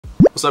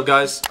What's up,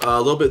 guys?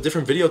 A little bit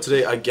different video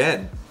today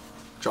again.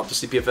 Dropped a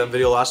CPFM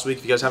video last week.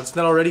 If you guys haven't seen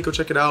that already, go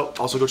check it out.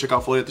 Also, go check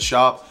out Fully at the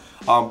Shop.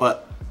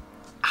 But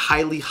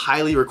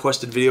highly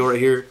requested video right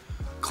here.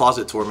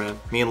 Closet tour, man.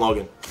 Me and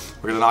Logan.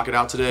 We're gonna knock it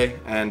out today,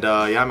 and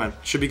yeah, man,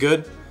 should be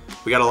good.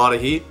 We got a lot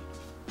of heat.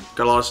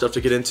 Got a lot of stuff to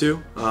get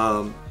into.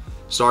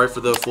 Sorry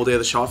for the Full Day of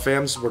the Shop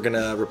fams. We're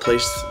gonna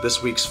replace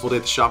this week's Full Day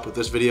of the Shop with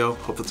this video.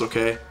 Hope that's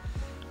okay.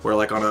 We're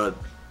like on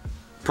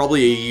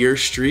probably a year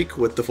streak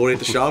with the Full Day at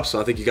the Shop,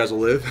 so I think you guys will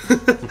live.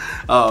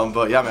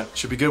 But yeah, man,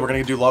 should be good. We're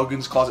gonna do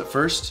Logan's closet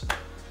first.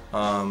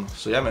 So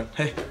yeah, man.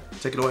 Hey,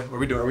 take it away. What are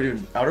we doing? Are we doing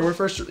outerwear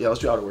first? Yeah, let's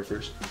do outerwear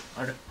first.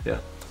 Okay. Yeah.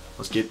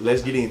 Let's get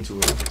into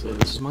it. So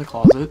this is my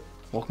closet.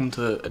 Welcome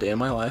to a day in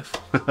my life.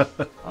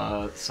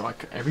 So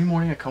every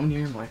morning I come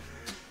here and I'm like,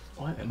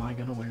 what am I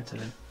gonna wear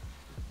today?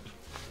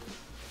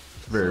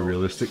 Very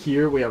realistic.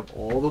 Here we have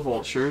all the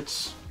Vault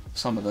shirts.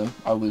 Some of them.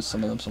 I lose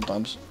some of them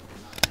sometimes.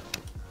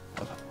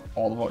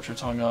 All the Vault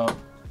shirts hung up.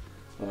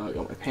 I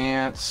got my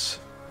pants.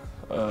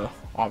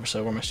 Obviously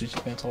I wear my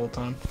Stussy pants all the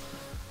time.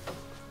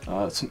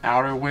 Some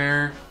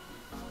outerwear.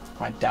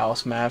 My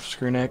Dallas Mavs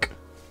screw neck.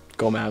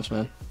 Go Mavs,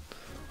 man.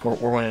 We're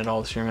winning it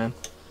all this year, man.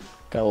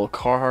 Got a little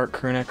Carhartt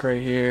crew neck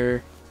right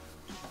here.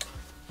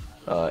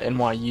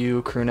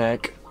 NYU crew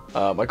neck.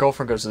 My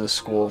girlfriend goes to this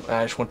school, and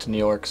I just went to New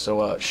York,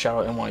 so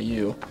shout out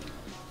NYU.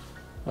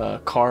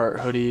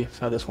 Carhartt hoodie. I've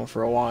had this one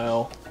for a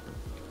while.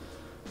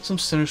 Some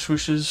center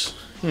swooshes,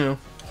 you know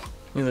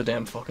the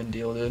damn fucking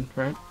deal, dude,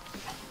 right?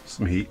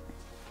 Some heat.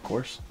 Of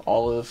course.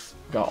 Olive.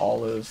 Got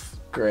olive,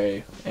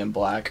 gray, and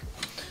black.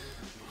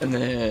 And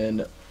then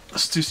a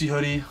Stussy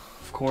hoodie,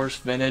 of course,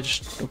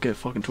 vintage. Don't get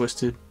fucking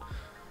twisted.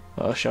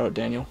 Shout out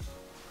Daniel.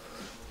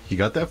 He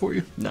got that for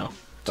you? No.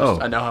 Oh.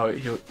 I know how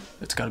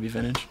it's got to be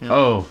vintage. You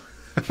know?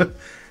 Oh.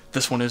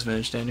 This one is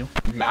vintage, Daniel.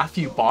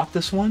 Matthew bought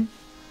this one,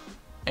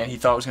 and he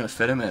thought it was going to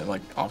fit him, and it,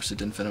 like, obviously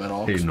didn't fit him at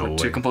all. Hey, no way.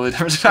 Two completely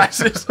different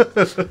sizes.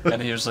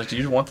 And he was like, do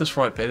you want this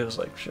before I paid it? I was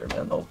like, sure,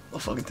 man, I'll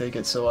fucking take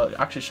it. So,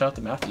 actually, shout out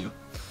to Matthew.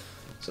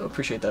 So,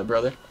 appreciate that,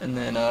 brother. And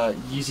then,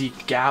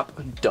 Yeezy Gap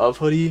Dove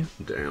hoodie.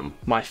 Damn.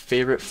 My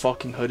favorite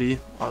fucking hoodie.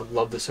 I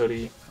love this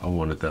hoodie. I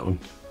wanted that one.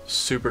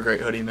 Super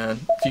great hoodie, man.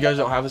 If you guys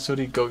don't have this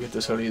hoodie, go get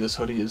this hoodie. This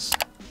hoodie is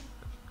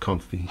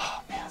comfy.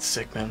 Oh man, it's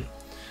sick, man.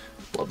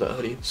 Love that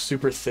hoodie.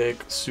 Super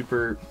thick,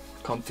 super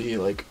comfy,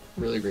 like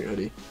really great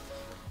hoodie.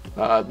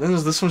 Then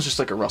this one's just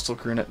like a Russell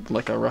crew neck,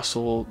 like a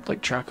Russell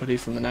like track hoodie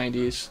from the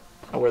 90s.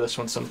 I wear this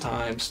one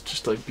sometimes,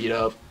 just like beat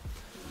up.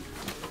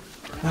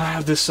 I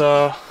have this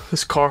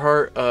this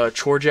Carhartt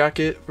chore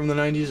jacket from the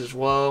 90s as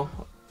well.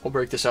 I'll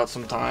break this out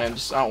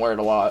sometimes. I don't wear it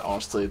a lot,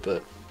 honestly,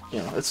 but you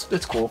know,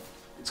 it's cool.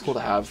 It's cool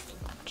to have.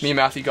 Me and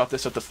Matthew got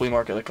this at the flea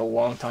market like a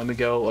long time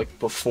ago, like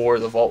before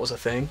the Vault was a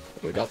thing.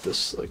 We got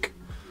this, like,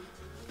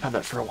 had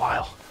that for a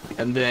while.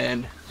 And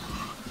then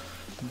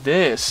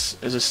this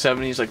is a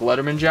 70s like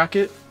Letterman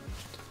jacket.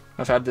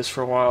 I've had this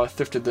for a while. I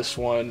thrifted this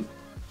one.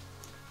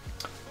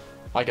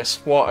 I guess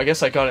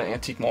I got it at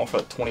Antique Mall for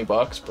like 20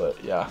 bucks,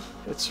 but yeah,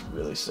 it's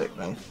really sick,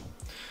 man. And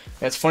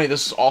it's funny,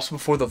 this is also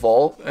before the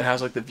Vault. It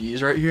has like the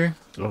V's right here.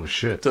 Oh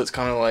shit. So it's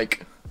kind of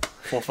like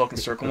full fucking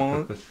circle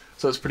moment.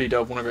 So it's pretty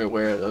dope whenever I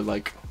wear it,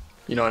 like,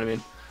 you know what I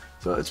mean?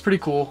 So it's pretty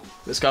cool.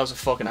 This guy was a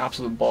fucking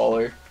absolute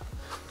baller.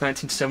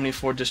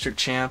 1974 district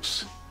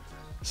champs.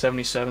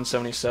 77,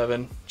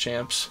 77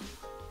 champs.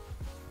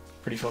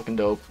 Pretty fucking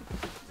dope.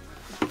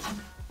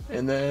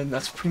 And then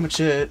that's pretty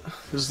much it.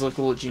 This is like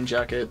a little jean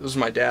jacket. This is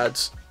my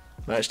dad's.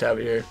 I just have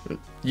it here. I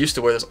used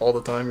to wear this all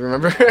the time, you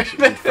remember?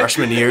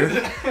 Freshman year,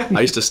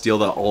 I used to steal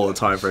that all the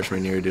time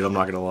freshman year, dude. I'm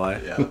not gonna lie.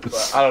 Yeah,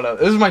 but I don't know.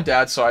 This is my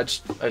dad's, so I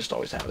just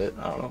always have it.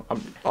 I don't know.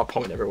 I'll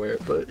probably never wear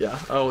it, but yeah,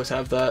 I always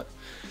have that.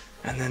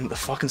 And then the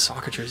fucking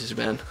soccer jerseys,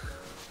 man.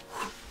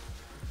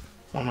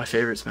 One of my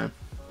favorites, man.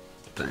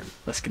 Damn.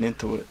 Let's get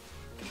into it.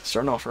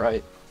 Starting off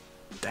right.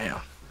 Damn.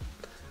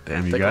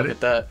 Damn, you got it? Get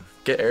that.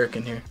 Get Eric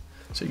in here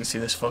so you can see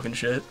this fucking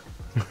shit.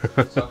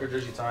 Soccer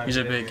jersey time. He's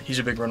a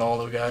big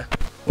Ronaldo guy.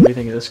 What do you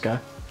think of this guy?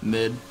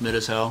 Mid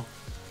as hell.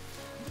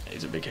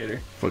 He's a big hater.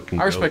 Fucking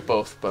I respect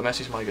both, but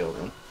Messi's my goat,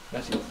 man.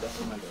 Messi's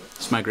definitely my goat.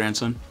 It's my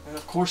grandson. And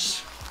of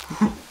course,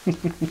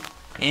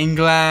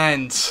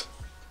 England.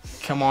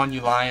 Come on,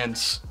 you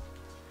Lions.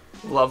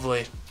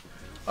 Lovely.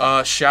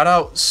 Shout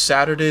out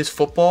Saturday's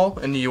Football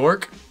in New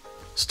York.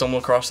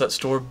 Stumbled across that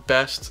store.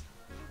 Best.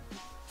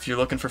 If you're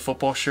looking for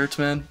football shirts,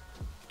 man.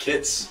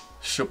 Kits.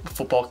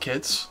 Football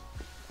kits.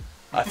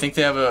 I think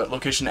they have a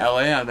location in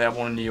LA and they have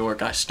one in New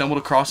York. I stumbled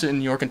across it in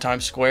New York in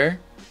Times Square.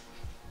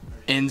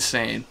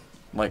 Insane.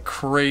 Like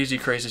crazy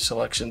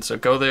selection. So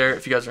go there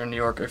if you guys are in New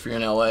York or if you're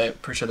in LA.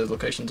 Pretty sure there's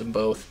locations in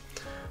both.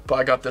 But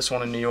I got this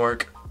one in New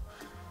York.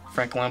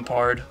 Frank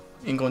Lampard,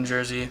 England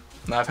jersey.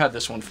 Now I've had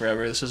this one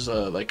forever. This is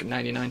like a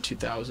 99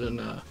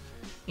 2000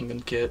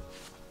 England kit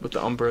with the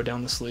Umbro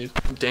down the sleeve.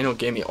 Daniel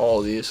gave me all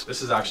of these.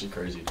 This is actually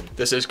crazy, dude.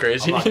 This is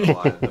crazy. I'm not gonna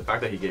lie. The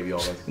fact that he gave you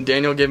all that.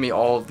 Daniel gave me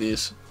all of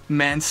these.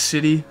 Man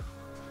City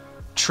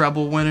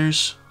treble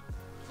winners.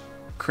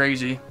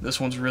 Crazy. This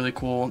one's really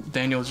cool.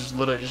 Daniel just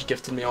literally just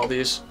gifted me all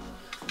these.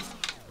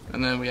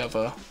 And then we have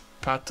a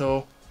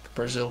Pato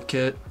Brazil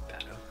kit.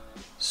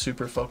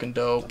 Super fucking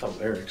dope. That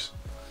was Eric's.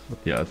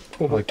 Yeah,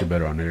 I liked it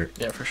better on there.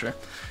 Yeah, for sure.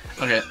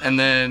 Okay, and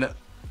then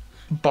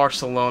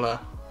Barcelona.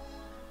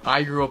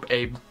 I grew up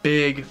a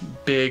big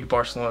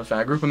Barcelona fan.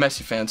 I grew up a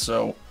Messi fan,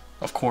 so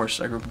of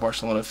course I grew up a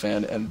Barcelona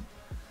fan, and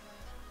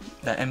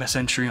that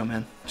MSN trio,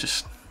 man,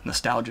 just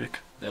nostalgic.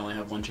 They only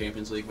have one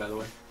Champions League, by the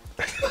way.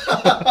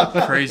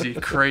 Crazy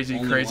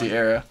one.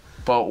 era.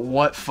 But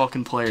what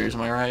fucking players,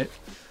 am I right?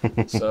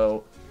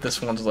 So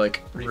this one's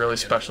like really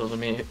special to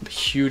me.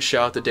 Huge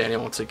shout out to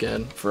Daniel once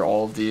again for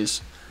all of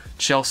these.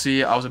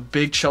 Chelsea, I was a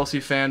big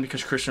Chelsea fan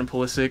because Christian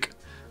Pulisic,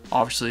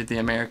 obviously the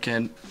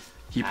American,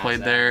 he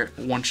played there,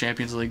 won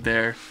Champions League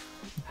there.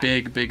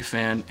 Big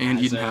fan. And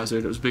Eden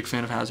Hazard, I was a big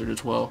fan of Hazard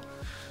as well.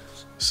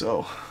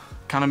 So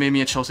kind of made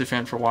me a Chelsea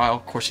fan for a while.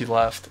 Of course he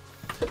left.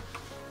 And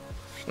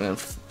then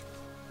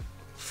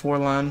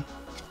Forlan,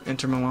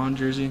 Inter Milan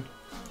jersey.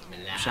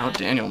 Shout out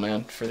Daniel,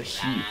 man, for the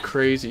heat.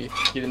 Crazy.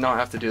 He did not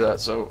have to do that.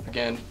 So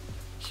again,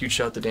 huge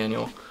shout out to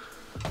Daniel.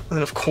 And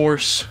then of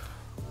course,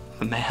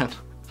 the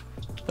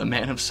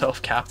man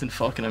himself, Captain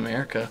fucking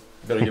America.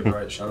 Better give the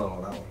right shout out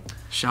on that one.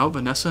 Shout out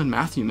Vanessa and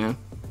Matthew, man.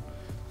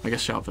 I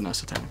guess shout out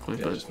Vanessa technically,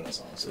 Yeah, but just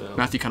Vanessa, honestly.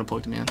 Matthew kind of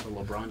plugged me in.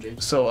 LeBron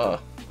James. So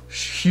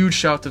huge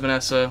shout out to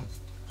Vanessa.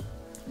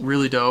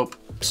 Really dope.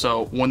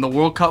 So when the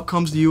World Cup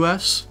comes to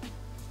US,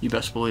 you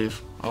best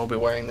believe I'll be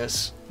wearing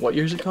this. What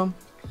year does it come?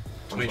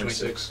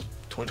 2026.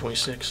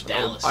 2026.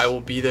 Dallas. I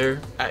will be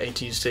there at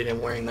AT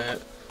Stadium wearing that.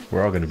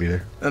 We're all gonna be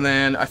there. And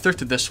then I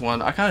thrifted this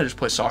one. I kind of just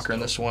play soccer in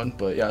this one,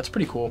 but yeah, it's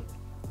pretty cool.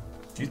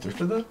 You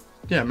thrifted that?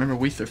 Yeah, remember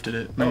we thrifted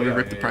it. Remember yeah, we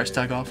ripped the yeah, price yeah,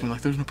 tag off and we're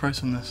like, there's no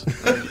price on this.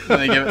 And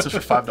they gave it to us for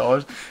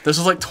 $5. This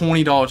was like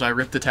 $20. I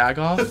ripped the tag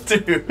off.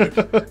 Dude.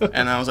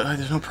 And I was like, oh,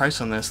 there's no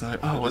price on this. And they're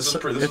like, oh, This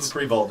is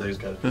pre-vault days,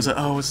 guys. It was like,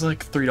 oh, it's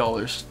like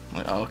 $3. I'm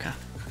like, oh, okay.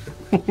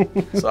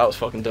 So that was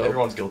fucking dope.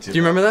 Everyone's guilty. Do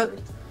you remember that?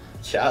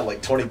 Yeah,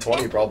 like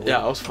 2020 probably.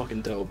 Yeah, that was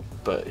fucking dope.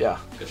 But yeah,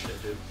 Good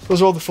shit, dude.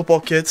 those are all the football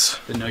kits.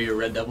 Didn't know you're a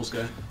Red Devils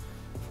guy.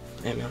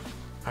 Hey man,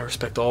 I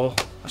respect all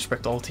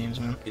teams,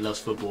 man. He loves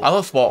football. I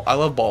love ball. I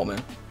love ball,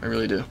 man. I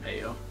really do. Hey,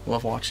 yo.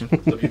 Love watching.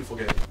 It's a beautiful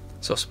game.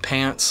 So some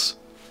pants.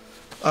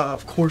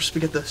 Of course, we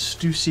get the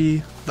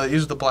Stussy.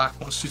 These are the black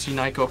ones, Stussy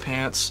Nyko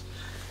pants.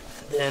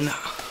 Then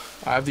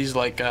I have these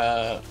like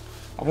I've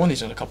worn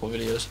these in a couple of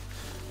videos.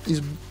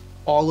 These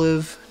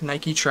olive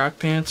Nike track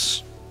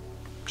pants,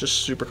 just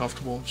super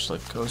comfortable, just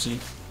like cozy,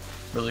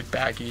 really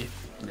baggy.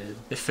 Mid.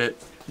 They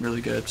fit really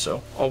good,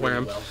 so I'll wear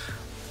them. Well.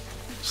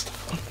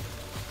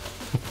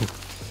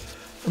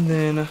 And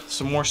then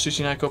some more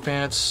Stussy Nyko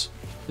pants.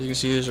 As you can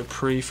see, these are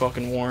pretty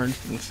fucking worn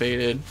and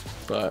faded,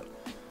 but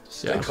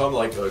They come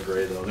like a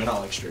gray though. They're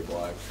not like straight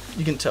black.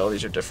 you can tell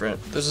these are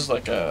different. This is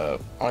like a,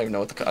 I don't even know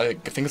what the, I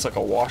think it's like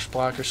a wash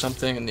black or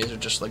something, and these are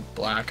just like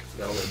black.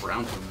 Got a little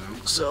brown from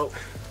them. So,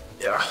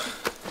 yeah.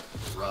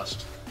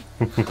 Rust.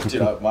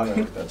 Dude, mine are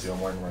like that too.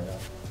 I'm wearing them right now.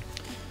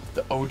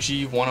 The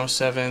OG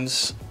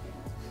 107s.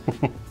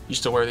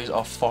 Used to wear these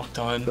a fuck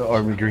ton. The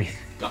army green.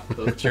 Got If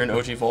cooked. you're an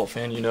OG Vault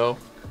fan, you know.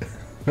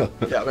 Yeah,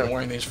 I've been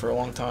wearing these for a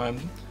long time.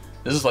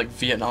 This is like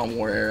Vietnam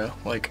War era.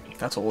 Like,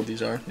 that's how old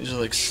these are. These are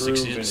like True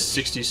 60s, vintage.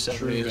 60s,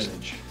 True 70s.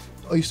 vintage.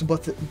 I used to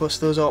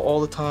bust those out all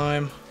the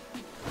time.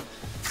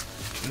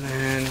 And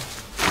then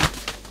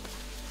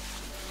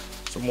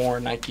some more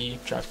Nike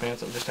track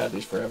pants. I've just had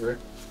these forever.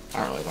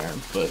 I don't really wear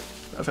them, but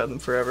I've had them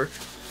forever.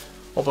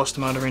 I'll bust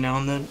them out every now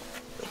and then.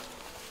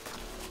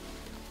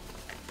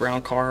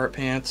 Brown Carhartt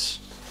pants.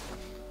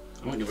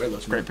 I want you to wear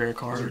those more. Great pair of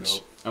Those are Carhartts.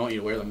 dope. I want you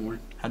to wear them more.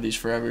 Had these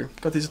forever.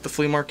 Got these at the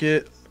flea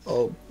market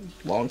a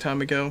long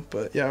time ago,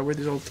 but yeah, I wear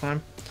these all the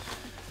time.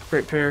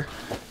 Great pair.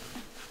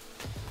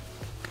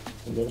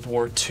 World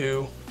War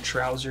II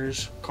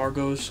trousers,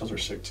 cargos. Those are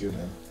sick too,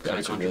 man. Yeah,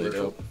 these are really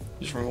dope.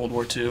 These are from World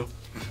War II.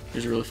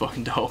 These are really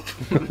fucking dope.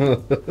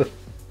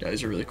 Yeah,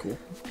 these are really cool.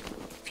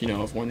 If you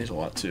know, I've worn these a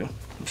lot too.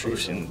 I'm sure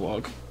you've seen the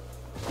vlog.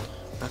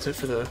 That's it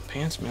for the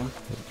pants, man.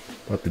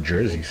 About the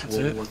jerseys. That's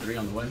World it. War III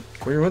on the way.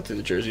 We went through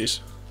the jerseys.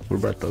 What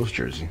about those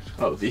jerseys?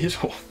 Oh, these?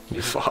 Oh,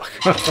 you fuck.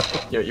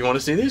 Yo, you want to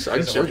see these? I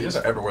can show He you.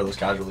 doesn't ever wear those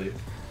casually.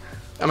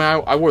 I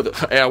mean, I wore the.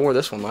 Hey, I wore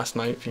this one last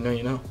night. If you know,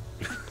 you know.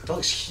 That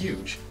looks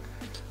huge.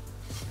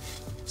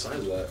 What size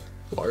is that?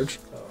 Large.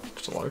 Oh.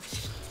 Just a large.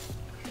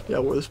 Yeah, I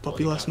wore this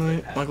puppy last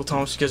night. Michael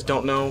Thomas, you guys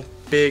don't know.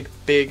 Big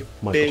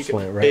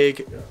Flint,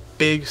 right?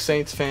 big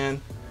Saints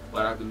fan.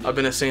 What happened? I've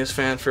been a Saints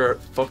fan for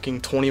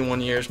fucking 21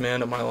 years,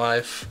 man, of my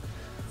life.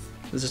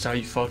 This is how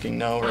you fucking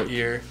know right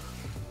here.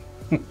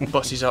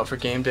 Busty's out for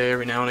game day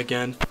every now and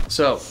again.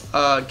 So,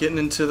 getting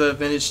into the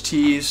vintage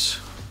tees.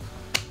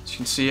 As you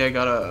can see, I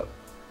got a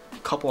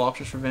couple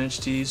options for vintage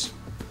tees.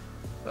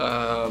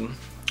 I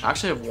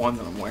actually have one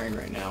that I'm wearing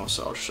right now,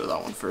 so I'll show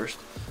that one first.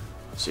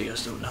 So you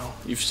guys don't know.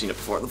 You've seen it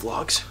before in the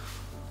vlogs.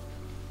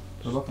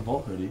 What about the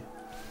Vault hoodie?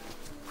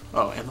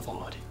 Oh, and the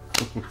Vault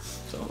hoodie.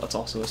 So that's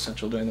also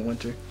essential during the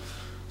winter.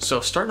 So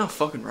starting off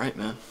fucking right,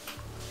 man.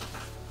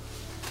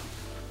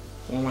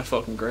 One of my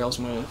fucking grails,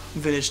 my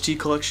vintage tee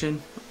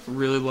collection.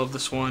 Really love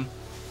this one.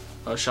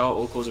 Shout out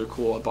Ocals are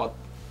cool. I bought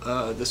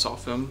this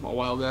off him a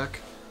while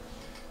back.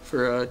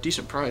 for a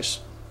decent price,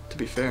 to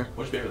be fair.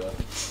 What'd you pay for that?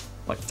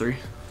 Like 3.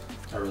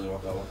 I really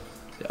want that one.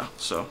 Yeah,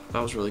 so that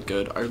was really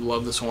good. I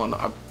love this one.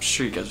 I'm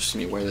sure you guys have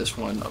seen me wear this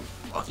one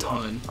a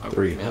ton. I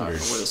wear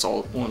this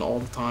all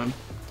the time.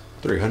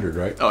 300,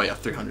 right? Oh yeah,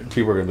 300.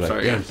 People are gonna be like,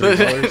 Sorry, damn,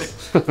 yeah.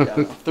 $3.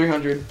 Yeah,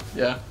 300.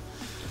 Yeah.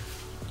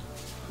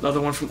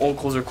 Another one from Old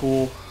Clothes Are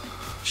Cool.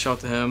 Shout out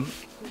to him.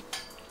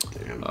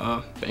 Damn.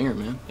 Banger,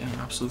 man. Yeah,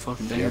 absolute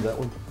fucking Do you banger. have that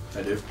one?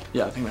 I do.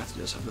 Yeah, I think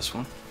Matthew does have this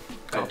one. I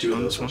have Copy 2 of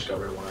on those. this one. Just got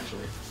rid of one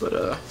actually. But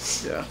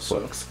yeah, so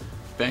Flex.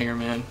 banger,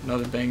 man.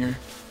 Another banger.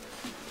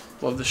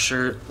 Love this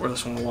shirt. Wear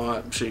this one a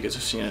lot. I'm sure you guys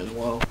have seen it as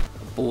well.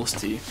 Bulls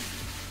tee.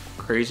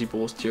 Crazy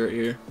Bulls tee right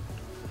here.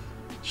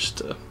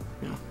 Just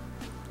you know,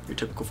 your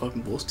typical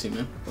fucking Bulls tee,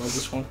 man. Love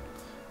this one.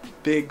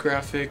 Big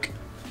graphic.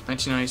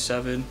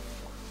 1997.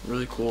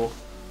 Really cool.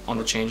 On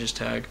the changes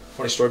tag.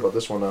 Funny story about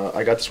this one.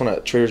 I got this one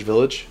at Trader's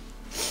Village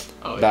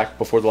Oh, yeah. back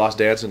before the Last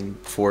Dance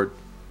and before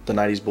the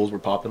 '90s Bulls were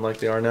popping like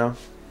they are now,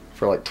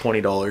 for like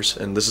 $20.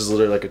 And this is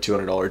literally like a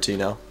 $200 tee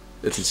now.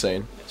 It's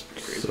insane. It's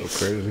pretty crazy.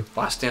 So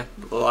crazy.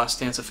 The Last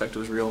Dance effect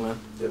was real, man.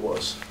 It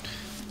was.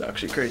 It's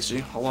actually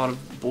crazy. A lot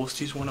of Bulls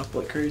tees went up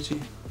like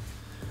crazy.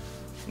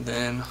 And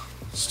then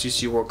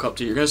Stussy World Cup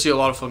tee. You're gonna see a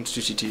lot of fucking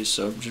Stussy tees,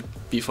 so just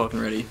be fucking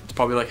ready. It's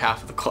probably like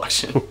half of the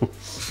collection.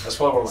 That's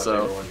probably one of my So-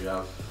 favorite ones you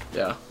have.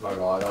 Yeah. Not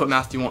gonna lie. Put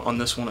Matthew on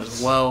this one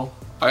as well.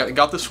 I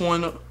got this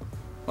one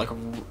like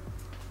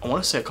I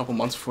want to say a couple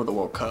months before the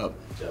World Cup.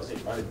 Yeah, I think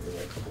it might have been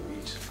like a couple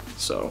weeks.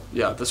 So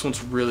yeah, this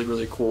one's really,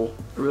 really cool.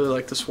 I really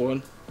like this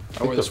one.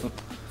 I wear this one.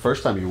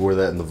 First time you wore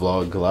that in the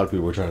vlog, a lot of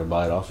people were trying to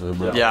buy it off of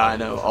him. Right? Yeah, I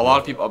know. A lot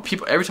of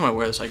people. Every time I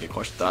wear this, I get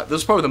questioned that.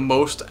 This is probably the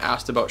most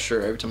asked about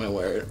shirt every time I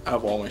wear it out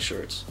of all my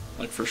shirts.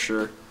 Like for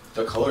sure.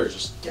 The color is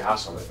just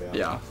gas on it, man.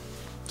 Yeah.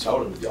 So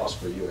that would be awesome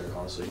for you, Eric,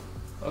 honestly.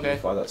 Okay.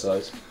 Find that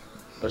size.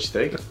 Don't you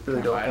think?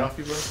 Really dope. Buy it off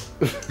you,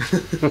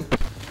 bro.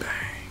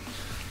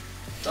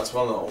 That's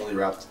one of the only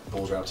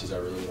Bulls wrap tees I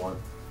really want.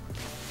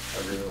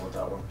 I really want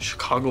that one.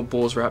 Chicago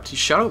Bulls wrap tee.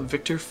 Shout out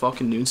Victor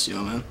fucking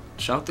Nuncio, man.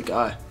 Shout out the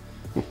guy.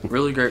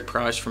 Really great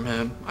price from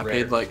him. I Rare.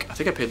 paid like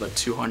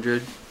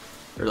 200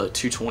 or like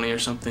 220 or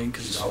something.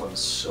 Cause That one's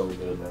so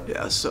good, man.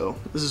 yeah, so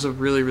this is a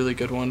really, really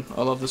good one.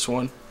 I love this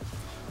one.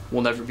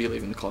 Will never be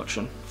leaving the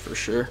collection for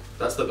sure.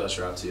 That's the best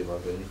wrap tee in my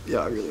opinion. Yeah,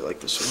 I really like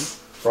this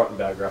one. Front and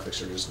back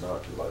graphics are just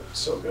not like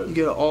so good.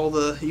 You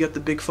got the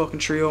big fucking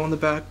trio on the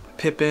back.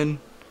 Pippen,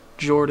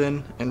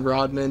 Jordan, and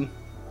Rodman.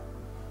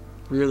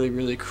 Really,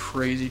 really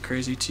crazy,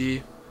 crazy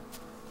tee.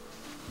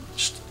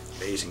 Just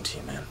amazing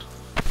tee, man.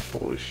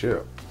 Holy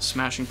shit.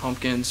 Smashing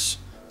Pumpkins.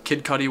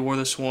 Kid Cudi wore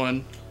this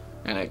one,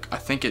 and I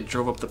think it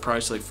drove up the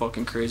price like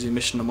fucking crazy.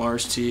 Mission to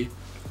Mars tee.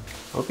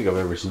 I don't think I've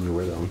ever seen you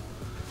wear that one.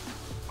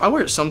 I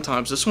wear it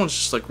sometimes. This one's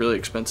just like really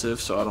expensive,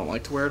 so I don't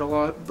like to wear it a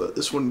lot. But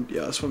this one,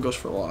 yeah, this one goes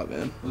for a lot,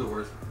 man. What's it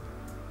worth?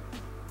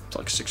 It's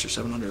like $600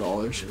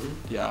 or $700. Really?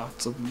 Yeah,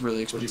 it's a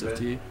really What'd you expensive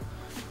pay? tee.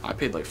 I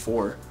paid like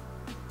 $4.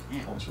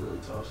 That one's really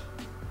tough.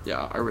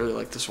 Yeah, I really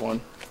like this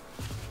one.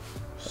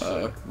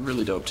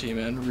 Really dope tee,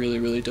 man. Really,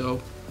 really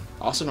dope.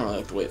 I also don't really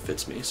like the way it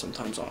fits me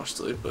sometimes,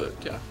 honestly. But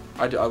yeah,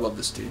 I love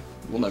this tee.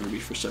 Will never be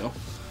for sale.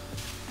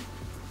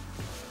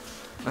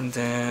 And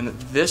then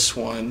this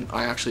one,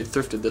 I actually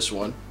thrifted this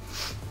one.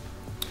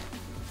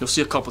 You'll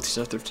see a couple tees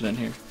I thrifted in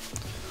here.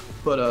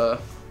 But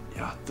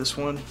yeah, this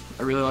one,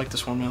 I really like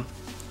this one, man.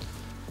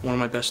 One of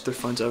my best thrift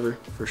finds ever,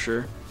 for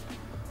sure.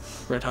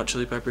 Red Hot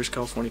Chili Peppers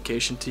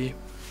Californication tee.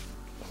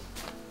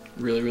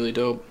 Really, really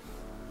dope.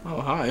 Oh,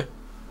 hi.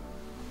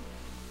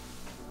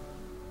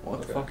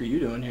 What the fuck are you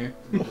doing here?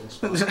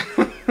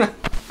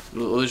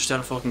 Literally just at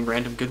a fucking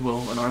random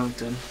Goodwill in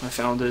Arlington. I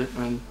found it,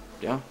 and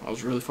yeah, I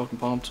was really fucking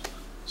pumped.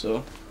 So, I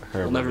I'll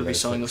never remember be that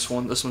selling text. this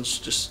one. This one's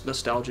just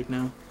nostalgic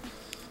now.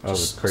 That was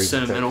Just a crazy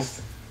sentimental.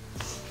 text.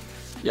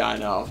 Yeah, I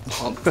know. I'm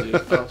pumped, dude.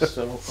 I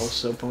was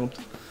so pumped.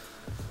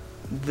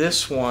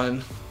 This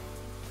one,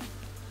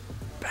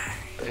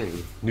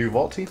 Dang. New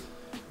vault tee?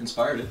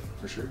 Inspired it,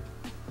 for sure.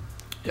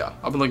 yeah,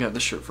 I've been looking at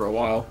this shirt for a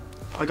while.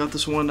 I got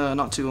this one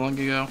not too long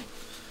ago,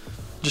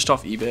 just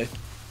off eBay.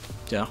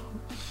 Yeah.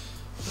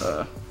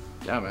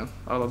 Yeah, man.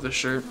 I love this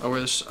shirt. I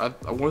wear this. I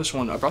wore this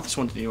one. I brought this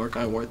one to New York.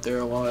 I wore it there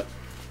a lot.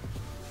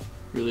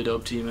 Really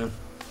dope tee, man.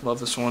 Love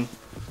this one.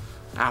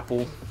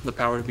 Apple, the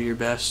power to be your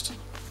best.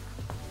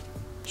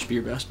 Just be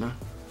your best, man.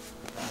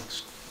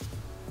 Thanks.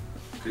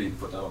 Could even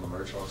put that on the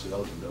merch, honestly. That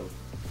would be dope.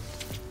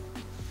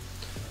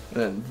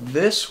 And then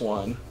this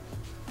one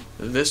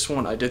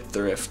I did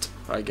thrift,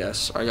 I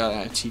guess. I got an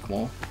antique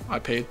mall. I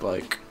paid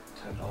like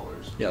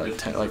 $10. yeah, like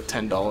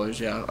 $10.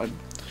 Yeah,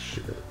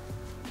 Shit.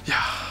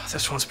 yeah.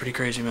 This one's pretty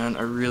crazy, man.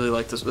 I really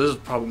like this. This is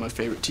probably my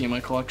favorite tee in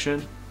my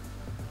collection.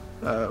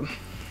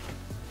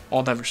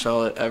 I'll never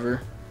sell it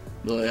ever,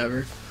 really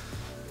ever.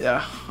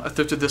 Yeah, I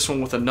thrifted this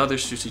one with another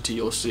Stussy tee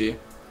you'll see,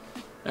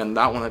 and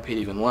that one I paid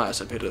even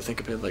less. I think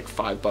I paid like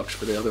 $5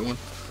 for the other one.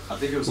 I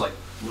think it was like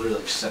literally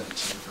like 17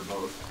 for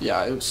both.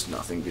 Yeah, it was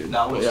nothing, dude.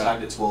 That one But was yeah.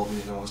 tagged at 12 and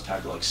the other one was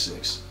tagged at like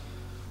 6.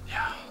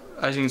 Yeah,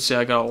 as you can see,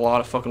 I got a lot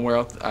of fucking wear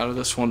out of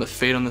this one. The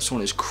fade on this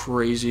one is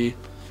crazy.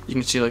 You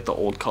can see like the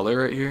old color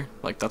right here.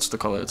 Like that's the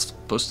color it's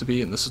supposed to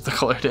be, and this is the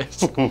color it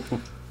is.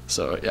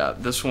 So yeah,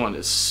 this one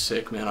is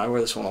sick, man. I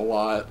wear this one a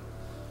lot.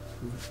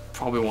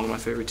 Probably one of my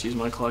favorite tees in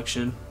my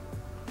collection.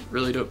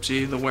 Really dope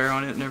tee. The wear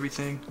on it and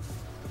everything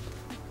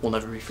will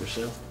never be for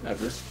sale,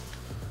 ever.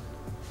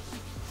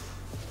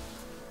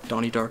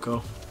 Donnie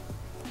Darko.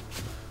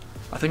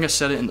 I think I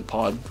said it in the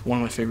pod. One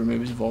of my favorite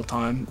movies of all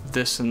time.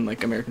 This and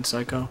like American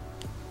Psycho.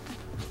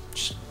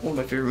 Just one of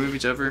my favorite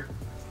movies ever.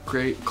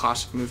 Great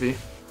classic movie.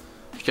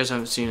 If you guys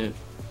haven't seen it,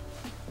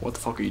 what the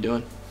fuck are you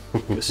doing?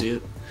 Go see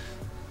it.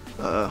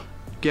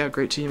 Yeah,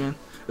 great tee, man.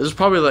 This is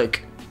probably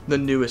like the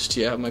newest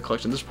tee I have in my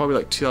collection. This is probably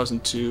like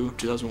 2002,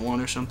 2001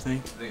 or something.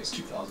 I think it's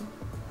 2000.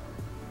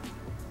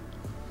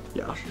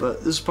 Yeah, but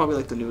this is probably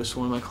like the newest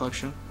one in my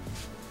collection.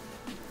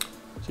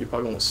 So you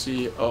probably won't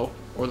see, or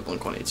the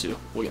Blink-182.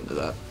 We'll get into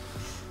that.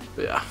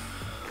 But yeah,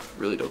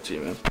 really dope tee,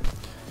 man.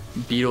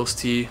 Beatles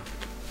tee.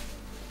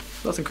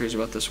 Nothing crazy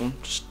about this one.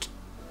 Just,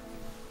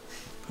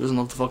 who doesn't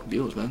love the fucking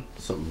Beatles, man?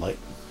 Something light.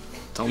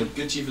 Tell me.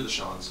 Good tee for the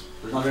Sean's.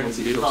 Not very many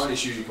Beatles. How many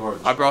shoes you can wear?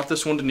 I brought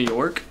this one to New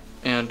York,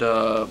 and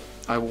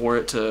I wore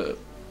it to,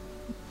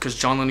 because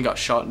John Lennon got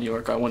shot in New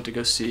York. I went to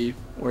go see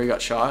where he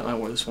got shot, and I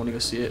wore this one to go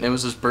see it. And it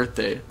was his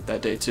birthday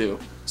that day too,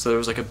 so there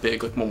was like a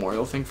big like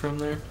memorial thing for him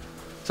there.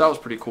 So that was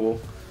pretty cool.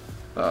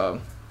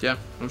 Yeah,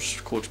 it was just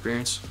a cool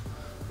experience.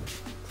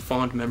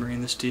 Fond memory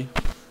in this tee.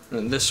 And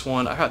then this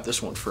one, I've had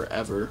this one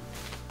forever.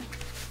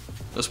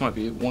 This might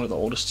be one of the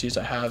oldest tees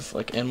I have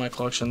like in my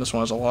collection. This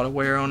one has a lot of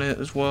wear on it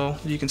as well,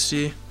 you can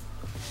see.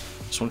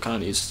 This one kind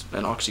of needs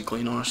an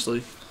OxyClean,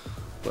 honestly.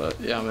 But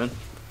yeah, man.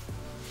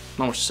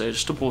 Not much to say,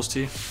 just a Bulls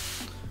tee.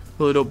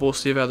 Really dope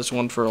Bulls tee. I've had this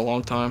one for a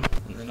long time.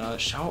 And then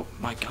shout out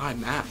my guy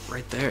Matt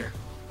right there.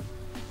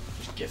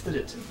 Just gifted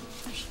it to me.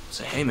 Just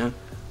say, hey man,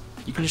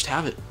 you can just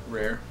have it.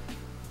 Rare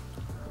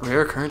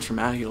occurrence for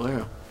Matt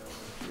Aguilera.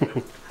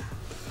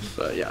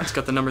 But yeah, it's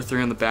got the number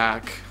 3 on the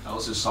back. That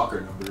was his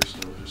soccer number, so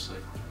it was just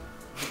like.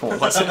 Oh,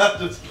 was it?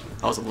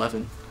 I was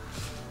 11.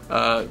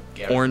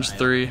 Orange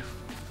 3.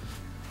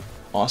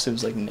 Austin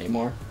was like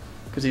Neymar,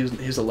 because he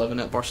was 11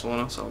 at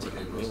Barcelona, so I was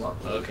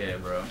like, Okay,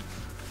 bro.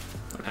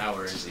 How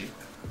is he?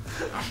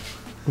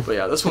 But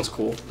yeah, this one's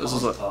cool. This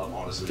is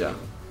honestly. yeah.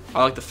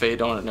 I like the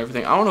fade on it and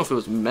everything. I don't know if it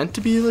was meant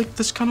to be like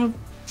this kind of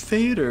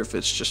fade or if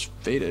it's just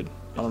faded.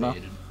 I don't know.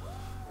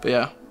 But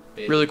yeah,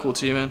 really cool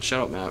tee, man.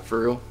 Shout out Matt, for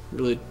real.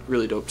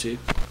 Really dope tee.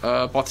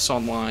 Bought this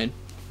online.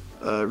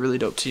 Really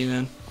dope tee,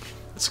 man.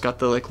 It's got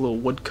the like little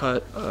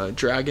woodcut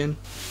dragon.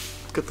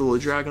 It's got the little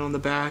dragon on the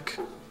back.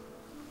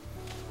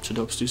 It's a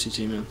dope Stussy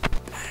tee, man.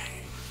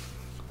 Dang.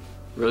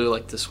 Really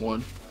like this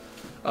one.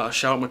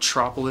 Shout out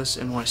Metropolis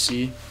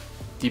NYC.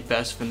 The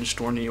best vintage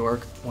store in New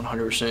York,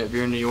 100%. If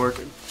you're in New York,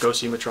 go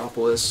see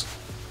Metropolis.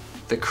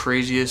 The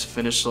craziest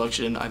vintage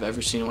selection I've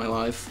ever seen in my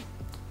life.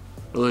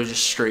 Literally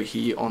just straight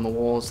heat on the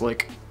walls,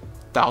 like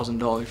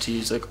 $1,000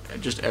 tees,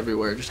 like just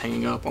everywhere, just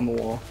hanging up on the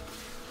wall.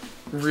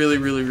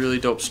 Really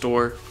dope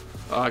store.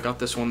 I got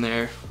this one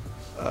there.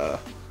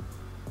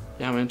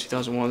 Yeah, man,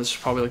 2001. This is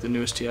probably like the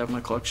newest tee I have in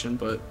my collection,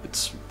 but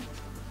it's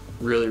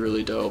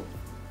really dope.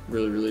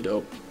 Really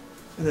dope.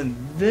 And then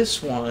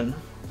this one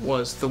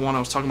was the one I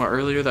was talking about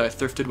earlier that I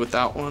thrifted with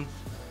that one.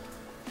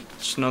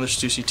 Just another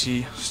Stussy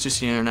tee,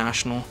 Stussy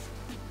International.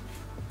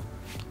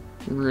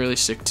 Really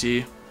sick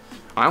tee.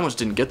 I almost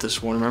didn't get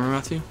this one, remember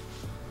Matthew?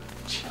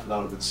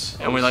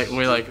 And we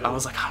like, I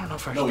was like, I don't know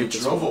if I should No, we get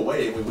this drove one.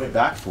 away and we went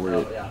back for it.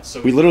 Oh, yeah.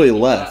 So We literally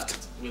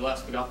left. We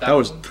left, we got that, That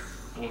was- one,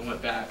 and we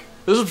went back.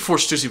 This was before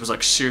Stussy was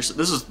like seriously,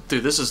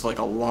 this is like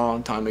a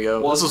long time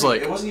ago. Well, this was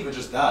like, it wasn't even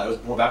just that. It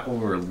was more back when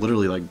we were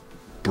literally like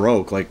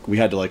broke. Like we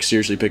had to like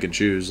seriously pick and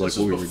choose like this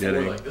what we was were before,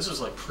 getting. like, this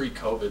was like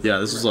pre-COVID. Yeah,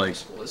 like, this we is were in like-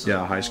 high school. This is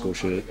yeah, a high long school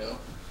time shit. ago.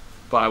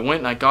 But I went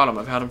and I got them.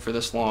 I've had them for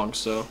this long,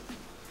 so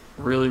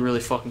really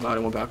fucking glad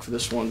I went back for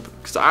this one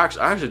because I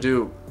actually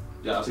do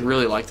Yeah,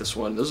 really like this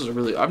one. This is a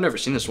really, I've never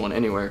seen this one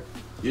anywhere.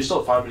 You just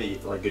don't find many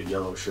like good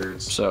yellow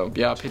shirts. So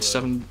yeah, I paid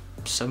 $7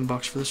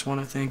 for this one,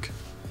 I think.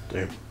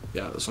 Damn.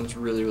 Yeah, this one's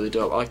really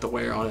dope. I like the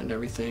wear on it and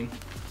everything.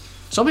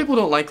 Some people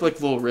don't like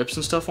little rips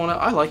and stuff on it.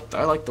 I like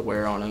the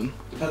wear on them.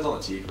 Depends on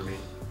the tee for me.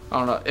 I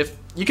don't know if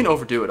you can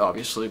overdo it,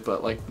 obviously,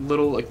 but like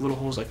little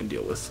holes I can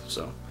deal with.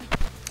 So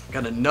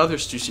got another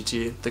Stussy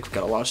tee. I think we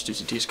got a lot of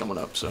Stussy tees coming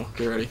up, so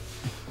get ready.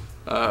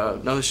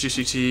 Another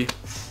Stussy tee.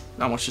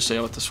 Not much to say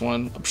about this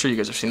one. I'm sure you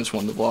guys have seen this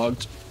one in the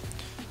vlog.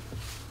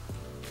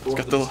 It's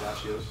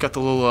got the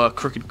little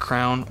crooked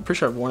crown. I'm pretty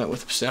sure I've worn it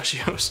with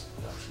pistachios.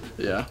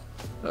 Yeah.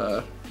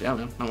 Yeah,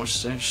 man. Not much to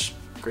say. Just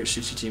great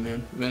Stussy tee,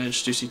 man.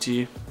 Vintage Stussy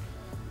tee.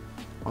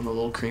 On the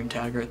little cream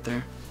tag right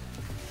there.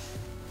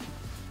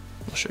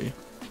 I'll show you.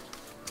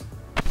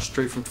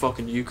 Straight from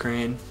fucking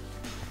Ukraine.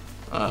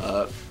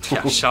 Yeah,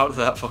 shout out to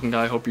that fucking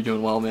guy. Hope you're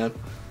doing well, man.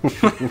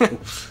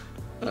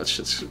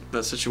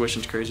 That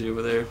situation's crazy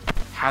over there.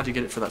 Had to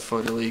get it for that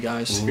photo, Lee,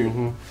 guys.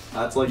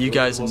 That's like You the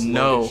guys most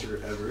know. luggage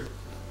shirt ever.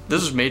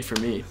 This was made for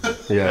me.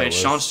 Yeah. Right, it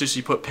Sean was.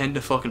 Stussy put pen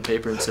to fucking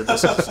paper and said,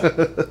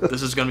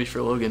 this is gonna be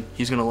for Logan.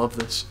 He's gonna love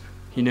this.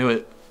 He knew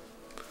it.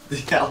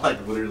 Yeah,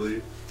 like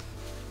literally.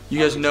 You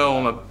guys know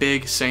I'm a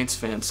big Saints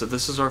fan, so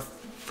this is our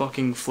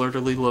fucking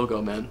fleur-de-lis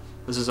logo, man.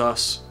 This is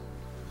us.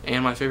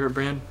 And my favorite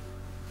brand?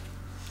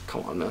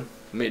 Come on, man.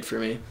 Made for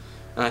me.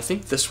 And I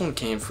think this one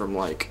came from,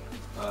 like,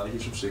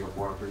 He's from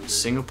Singapore, I'm pretty sure.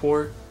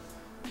 Singapore.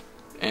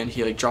 And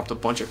he, like, dropped a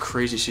bunch of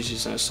crazy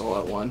sushis and I saw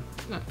that one.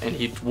 And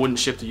he wouldn't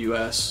ship to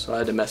US, so I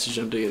had to message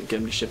him to get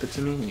him to ship it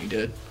to me, and he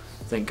did.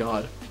 Thank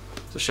God.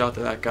 So shout out to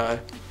that guy.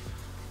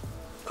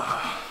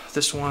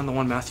 This one, the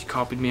one Matthew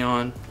copied me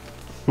on.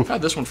 I've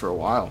had this one for a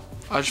while.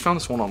 I just found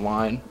this one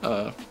online.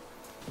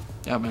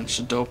 Yeah, man, it's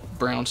a dope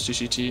brown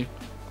Stussy tee.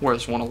 Wear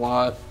this one a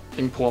lot. You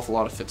can pull off a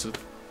lot of fits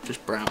with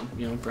just brown,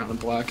 you know, brown and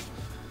black.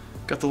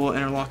 Got the little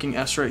interlocking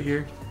S right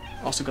here.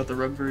 Also got the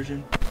rug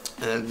version.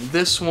 And then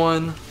this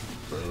one,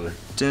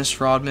 Dennis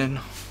Rodman,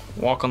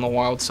 Walk on the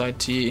Wild Side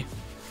tee.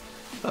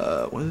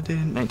 What did it do?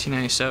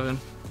 1997.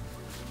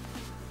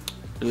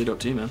 Really dope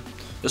tee, man.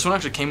 This one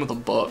actually came with a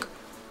book.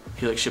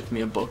 He like shipped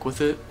me a book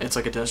with it. It's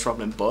like a Dennis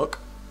Rodman book.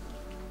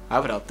 I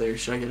have it out there.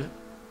 Should I get it?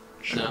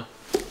 Sure. No.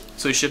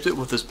 So he shipped it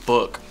with this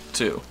book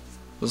too.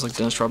 It was like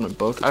Dennis Rodman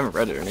book. I haven't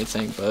read it or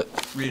anything, but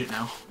Read it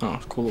now. oh,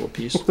 cool little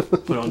piece.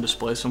 Put it on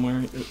display somewhere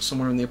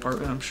in the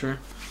apartment, I'm sure.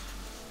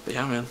 But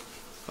yeah, man,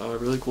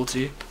 really cool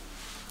tee.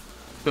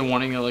 Been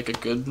wanting like a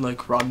good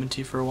like Rodman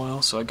tee for a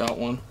while, so I got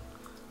one.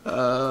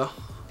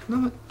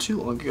 Not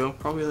too long ago,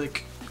 probably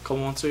like a couple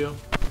months ago.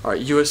 All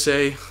right,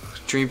 USA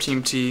Dream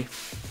Team tee.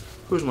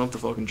 Who doesn't love the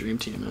fucking Dream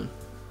Team,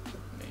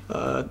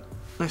 man?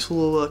 Nice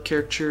little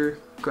caricature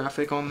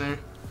graphic on there.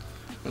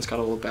 It's got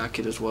a little back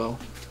kit as well.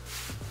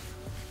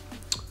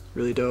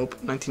 Really dope.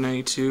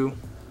 1992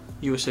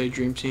 USA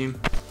Dream Team.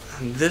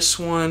 And this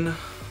one,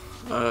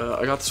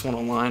 I got this one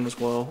online as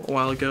well a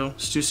while ago.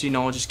 Stussy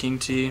Knowledge is King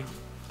tee.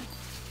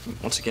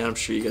 Once again, I'm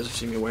sure you guys have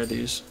seen me wear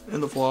these in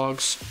the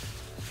vlogs.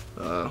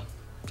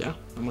 Yeah,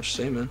 not much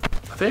to say, man.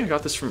 I think I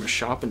got this from a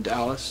shop in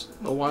Dallas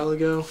a while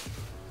ago,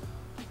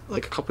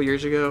 like a couple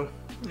years ago,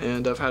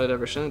 and I've had it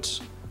ever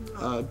since.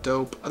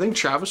 Dope. I think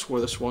Travis wore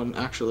this one,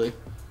 actually.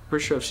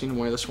 Pretty sure I've seen him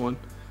wear this one.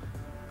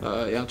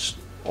 Yeah, just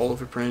all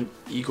over print,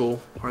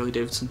 Eagle, Harley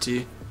Davidson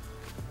tee,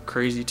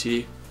 crazy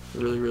tee,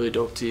 really, really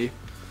dope tee.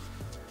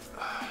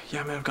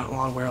 Yeah, man, I've gotten a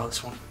lot of wear out of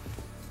this one.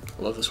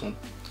 I love this one.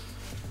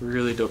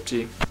 Really dope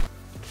tee.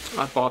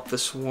 I bought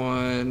this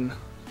one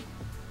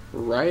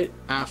right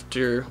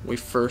after we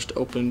first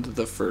opened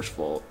the first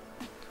vault.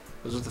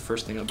 This was the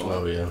first thing I bought.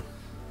 Oh yeah.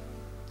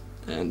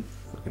 And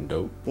Fucking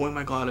dope. boy, am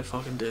I glad I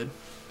fucking did.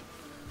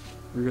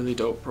 Really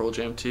dope Pearl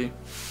Jam tee.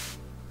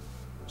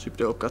 Super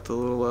dope. Got the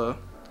little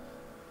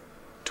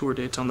tour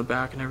dates on the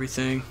back and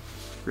everything.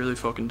 Really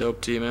fucking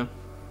dope tee, man.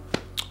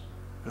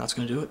 And that's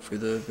gonna do it for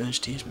the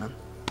vintage tees, man.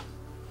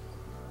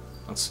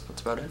 That's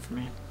about it for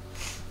me.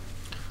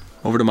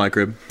 Over to my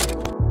crib.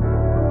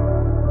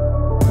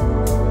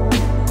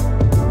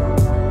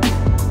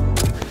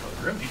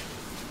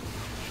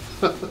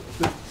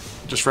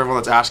 Just for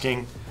everyone that's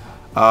asking,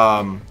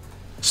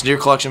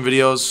 sneaker collection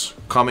videos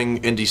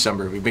coming in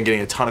December. We've been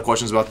getting a ton of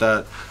questions about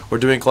that. We're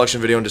doing a collection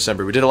video in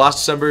December. We did it last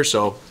December,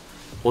 so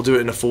we'll do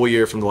it in a full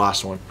year from the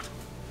last one.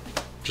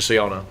 Just so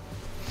y'all know.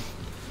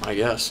 I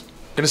guess.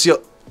 Gonna see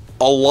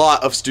a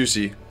lot of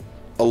Stussy.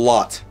 A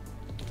lot.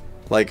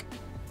 Like,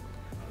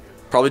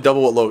 probably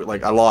double what Logan,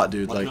 like a lot,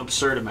 dude. Like an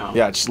absurd amount.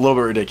 Yeah, just a little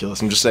bit ridiculous.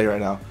 I'm just saying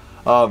right now.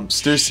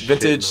 Stussy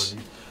vintage.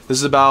 This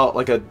is about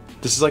like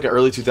this is like an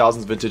early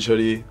 2000s vintage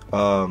hoodie.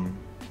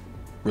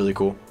 Really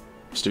cool.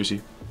 Stussy,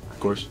 of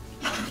course.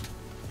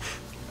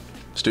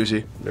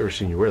 Stussy. Never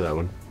seen you wear that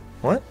one.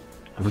 What?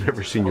 I've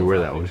never seen you wear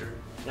that one.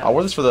 I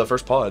wore this for the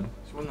first pod.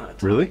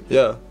 Really?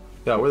 Yeah.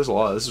 Yeah, I wear this a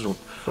lot. This is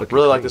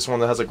really like this one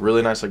that has like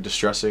really nice like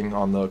distressing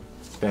on the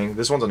thing.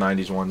 This one's a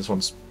 90s one. This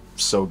one's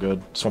so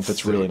good. This one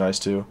fits really nice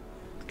too.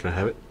 Can I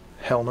have it?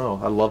 Hell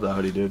no. I love that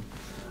hoodie, dude.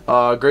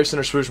 Gray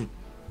Center swoosh.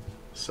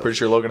 Pretty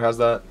sure Logan has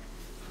that.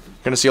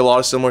 Gonna see a lot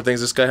of similar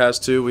things this guy has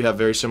too. We have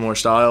very similar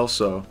styles,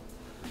 so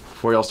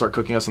before y'all start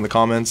cooking us in the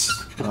comments.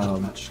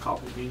 Just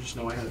copied me, just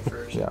know I had it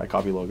first. Yeah, I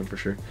copy Logan for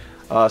sure.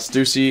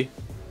 Stussy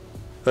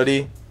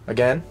hoodie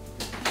again.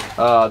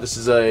 This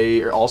is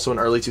also an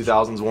early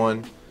 2000s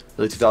one,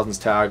 early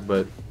 2000s tag,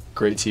 but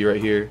great tee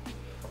right here.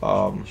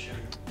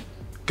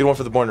 Good one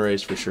for the born and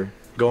raised for sure.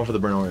 Going for the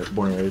born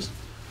and raised.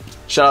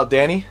 Shout out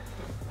Danny.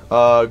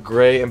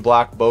 Gray and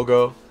black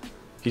BOGO.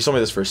 He sold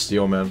me this for a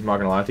steal, man. I'm not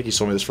gonna lie. I think he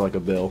sold me this for like a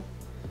bill.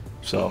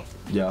 So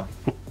yeah,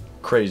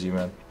 crazy,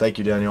 man. Thank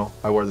you, Daniel.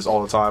 I wear this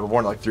all the time. I've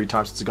worn it like 3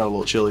 times since it got a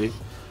little chilly.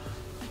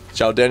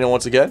 Shout out Daniel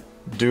once again.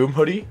 Doom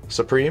hoodie,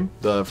 Supreme,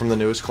 from the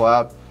newest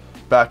collab.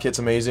 Back kit's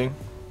amazing.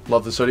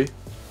 Love this hoodie.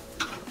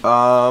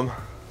 Yeezy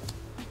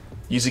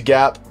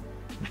Gap.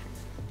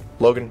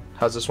 Logan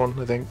has this one,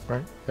 I think,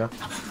 right? Yeah.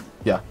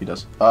 Yeah, he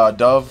does.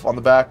 Dove on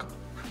the back.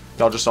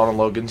 Y'all just saw it on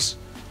Logan's.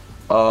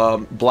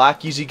 Black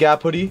Yeezy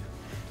Gap hoodie.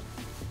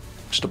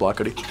 Just a black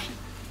hoodie.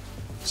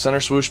 Center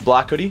swoosh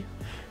black hoodie.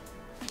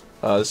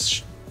 This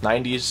is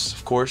 90s,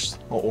 of course.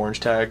 Little orange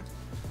tag.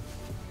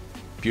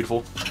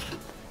 Beautiful.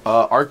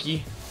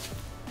 Arky.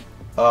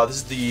 This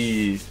is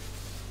the...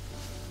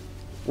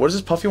 What is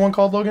this puffy one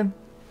called, Logan?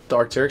 The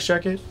Arc'teryx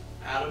jacket?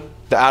 Adam.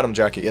 The Adam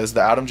jacket. Yeah, this is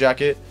the Adam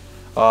jacket.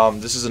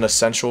 This is an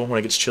essential when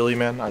it gets chilly,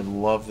 man. I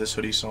love this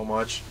hoodie so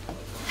much.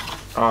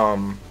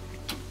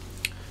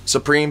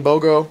 Supreme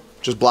BOGO,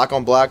 just black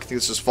on black. I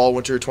think this is fall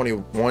winter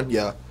 21.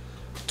 Yeah,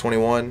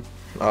 21.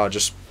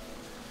 Just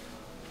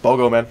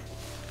BOGO, man.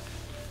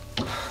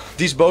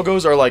 These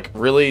BOGOs are like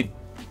really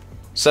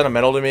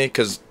sentimental to me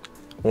because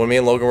when me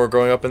and Logan were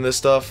growing up in this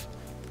stuff,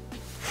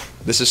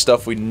 this is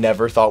stuff we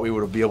never thought we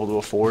would be able to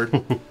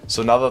afford.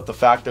 So now that the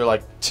fact they're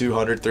like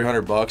 200,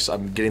 300 bucks,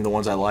 I'm getting the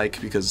ones I like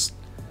because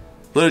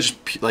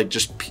literally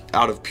just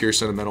out of pure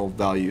sentimental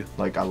value.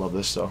 Like, I love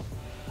this. So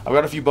I've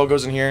got a few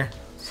BOGOs in here.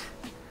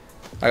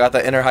 I got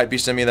that inner hype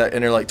beast in me, that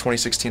inner like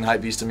 2016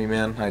 hype beast in me,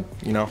 man.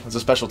 You know, it's a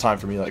special time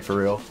for me, like, for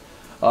real.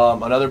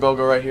 Another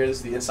BOGO right here. This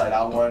is the inside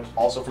out one,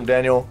 also from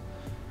Daniel.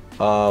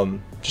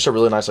 Just a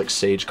really nice like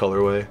sage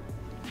colorway.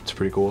 It's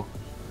pretty cool.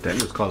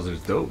 Daniel's causing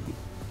his dope.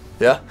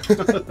 Yeah.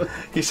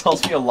 He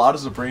sells me a lot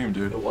of Supreme,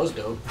 dude. It was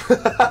dope.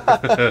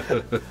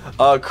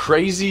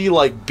 Crazy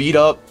like beat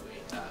up.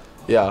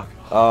 Yeah.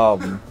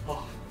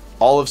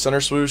 Olive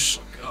center swoosh.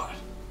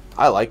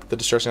 I like the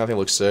distressing. I think it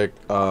looks sick.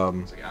 It's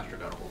like Astro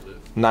gotta hold it.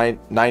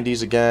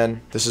 90s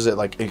again. This is it,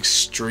 like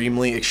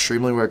extremely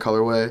rare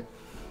colorway.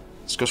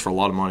 This goes for a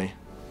lot of money.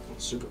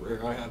 Super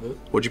rare. I have it.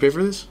 What'd you pay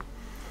for this?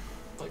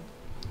 Like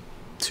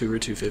 $2 or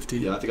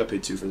 $2.50. Yeah, I think I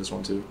paid $2 for this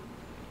one too.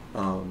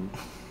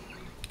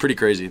 Pretty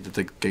crazy that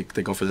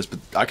they go for this, but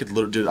I could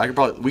literally, dude,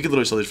 we could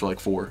literally sell these for like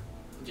 $4.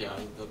 Yeah.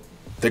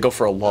 They go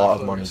for a lot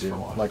of money, dude.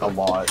 Like a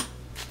lot.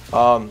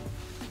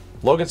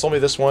 Logan sold me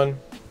this one.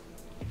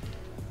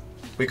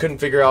 We couldn't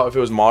figure out if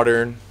it was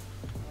modern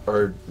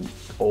or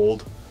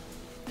old.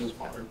 It was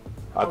modern.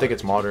 I think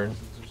it's modern.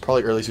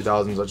 Probably early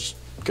 2000s. I just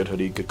good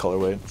hoodie, good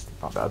colorway,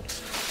 not bad.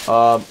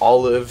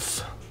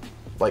 Olive,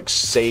 like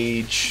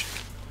sage.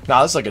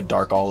 Nah, this is like a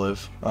dark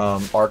olive.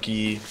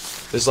 Arky.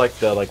 This is like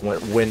the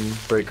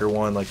windbreaker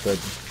one, like the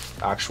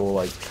actual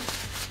like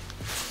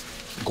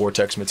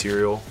Gore-Tex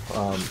material.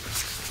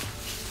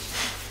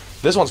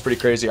 This one's pretty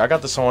crazy. I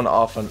got this one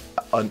off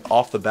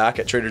the back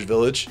at Trader's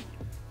Village.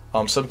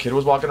 Some kid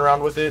was walking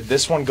around with it.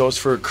 This one goes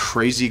for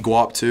crazy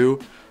guap too.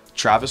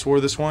 Travis wore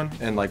this one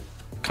and like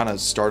kind of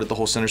started the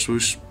whole center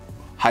swoosh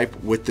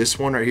hype with this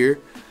one right here.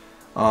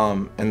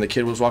 And the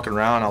kid was walking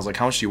around. I was like,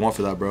 "How much do you want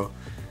for that, bro?"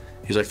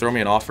 He's like, "Throw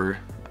me an offer."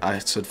 I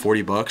said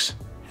 $40.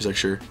 He's like,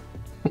 "Sure."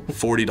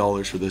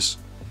 $40 for this.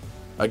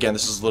 Again,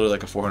 this is literally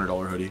like a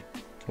 $400 hoodie.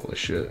 Holy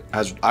shit.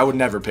 I would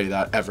never pay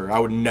that ever. I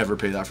would never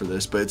pay that for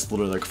this, but it's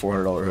literally like a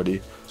 $400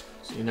 hoodie.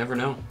 So you never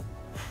know.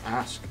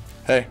 Ask.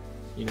 Hey,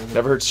 You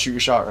never hurts to shoot your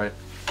shot, right?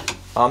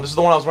 This is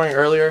the one I was wearing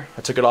earlier.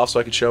 I took it off so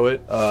I could show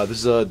it. This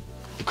is the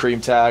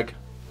cream tag.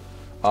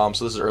 So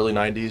this is early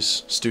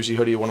 90s Stussy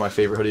hoodie, one of my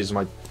favorite hoodies in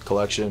my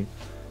collection.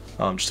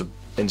 Just an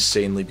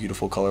insanely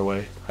beautiful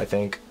colorway, I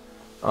think.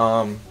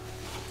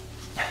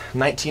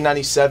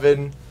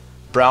 1997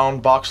 brown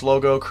box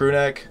logo crew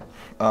neck.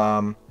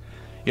 You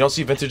don't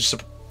see vintage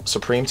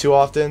Supreme too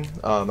often.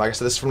 Like I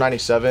said, this is from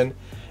 97.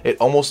 It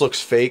almost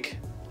looks fake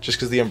just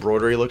because the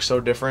embroidery looks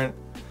so different.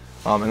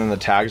 And then the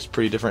tag's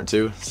pretty different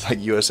too. It's like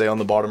USA on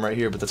the bottom right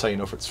here, but that's how you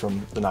know if it's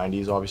from the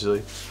 90s,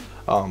 obviously.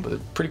 But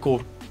it's pretty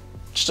cool.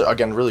 Just,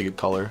 again, really good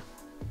color.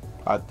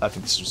 I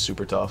think this is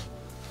super tough.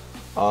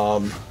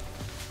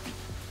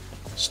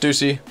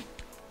 Stussy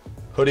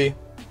hoodie,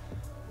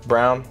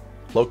 brown.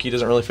 Low-key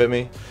doesn't really fit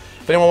me.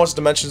 If anyone wants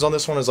dimensions on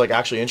this one, is like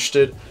actually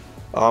interested,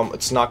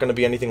 it's not going to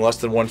be anything less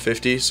than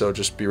 150, so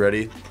just be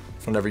ready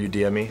whenever you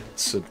DM me.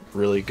 It's a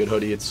really good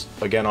hoodie. It's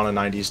again on a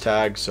 90s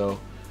tag, so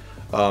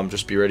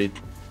just be ready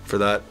for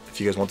that if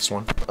you guys want this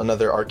one.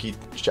 Another Arky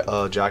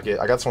jacket.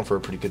 I got this one for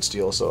a pretty good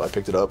steal, so I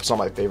picked it up. It's not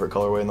my favorite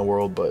colorway in the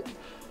world, but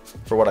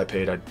for what I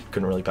paid, I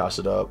couldn't really pass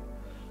it up.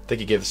 I think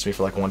he gave this to me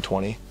for like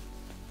 120,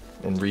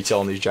 and retail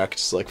on these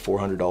jackets is like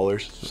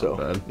 $400.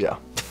 So yeah,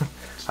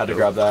 had to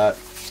grab that.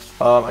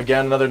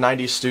 Again, another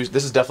 90s Stussy.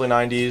 This is definitely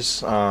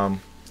 90s.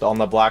 On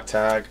the black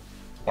tag,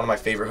 one of my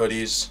favorite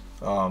hoodies.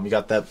 You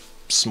got that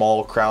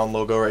small crown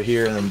logo right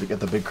here, and then you get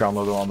the big crown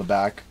logo on the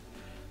back.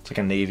 It's like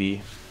a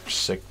navy,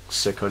 sick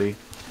hoodie.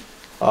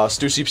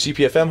 Stussy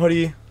CPFM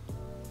hoodie,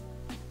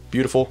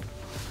 beautiful.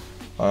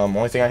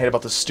 Only thing I hate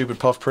about this stupid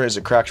puff print is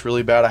it cracks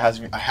really bad.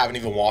 I haven't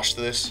even washed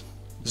this.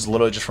 This is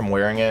literally just from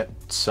wearing it.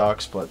 It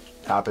sucks, but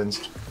it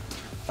happens.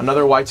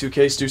 Another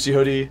Y2K Stussy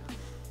hoodie,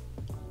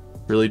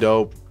 really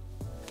dope.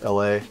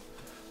 LA.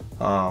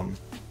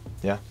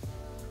 Yeah,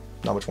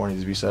 not much more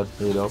needs to be said.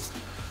 Really dope.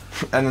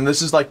 And then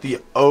this is like the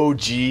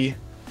OG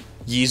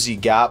Yeezy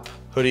Gap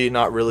hoodie.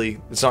 Not really,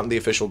 it's not the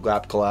official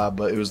Gap collab,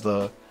 but it was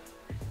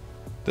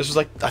this was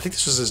like, I think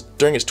this was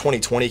during his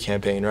 2020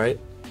 campaign, right?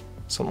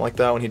 Something like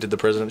that, when he did the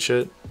president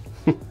shit.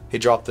 He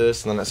dropped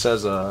this, and then it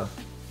says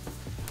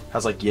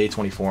has like Yay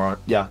 24 on it.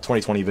 Yeah,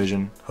 2020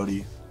 Vision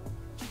hoodie.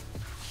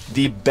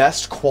 The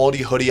best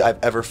quality hoodie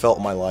I've ever felt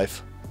in my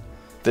life.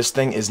 This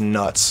thing is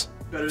nuts.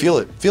 Feel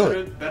it.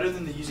 Better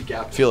than the Yeezy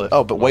Gap. Feel it.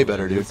 Oh, but way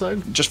better, dude.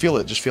 Inside? Just feel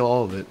it. Just feel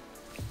all of it.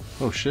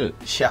 Oh shit.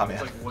 Yeah, man.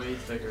 It's like way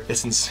thicker.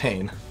 It's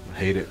insane. I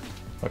hate it.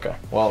 Okay.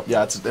 Well,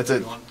 yeah, it's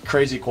a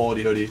crazy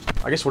quality hoodie.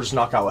 I guess we'll just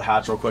knock out the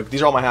hats real quick.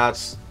 These are all my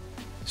hats.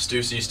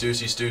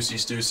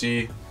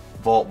 Stussy,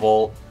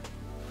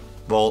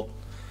 Volt,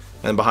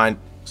 and behind.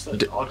 It's that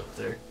dog up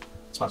there.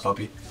 It's my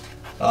puppy.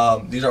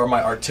 These are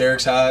my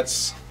Arc'teryx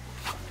hats.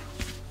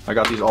 I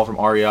got these all from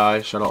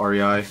REI. Shout out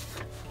REI.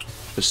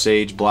 The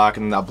sage black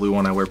and that blue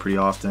one I wear pretty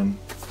often.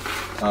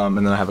 And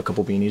then I have a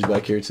couple beanies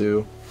back here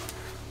too.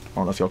 I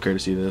don't know if y'all care to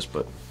see this,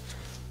 but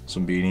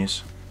some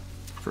beanies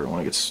for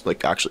when it gets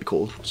like actually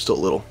cold. Still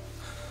a little,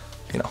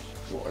 you know.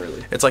 A little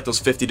early. It's like those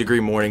 50-degree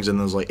mornings and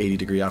those like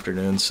 80-degree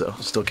afternoons, so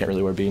still can't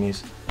really wear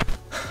beanies.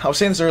 I was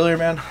saying this earlier,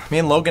 man. Me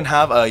and Logan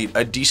have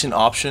a decent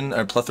option,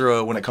 a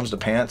plethora when it comes to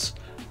pants.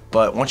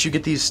 But once you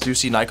get these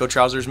Stussy Nyko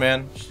trousers,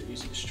 man,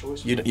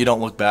 you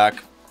don't look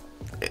back.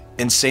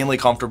 Insanely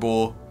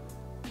comfortable,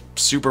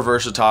 super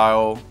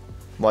versatile.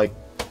 Like,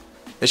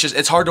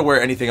 it's hard to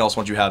wear anything else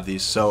once you have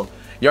these. So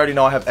you already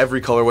know I have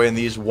every colorway in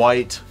these: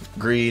 white,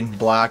 green,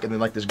 black, and then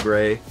like this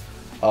gray.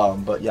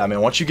 But yeah,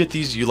 man, once you get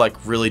these, you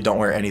like really don't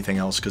wear anything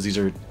else because these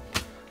are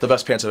the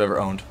best pants I've ever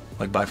owned,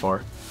 like by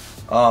far.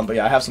 But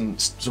yeah, I have some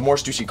more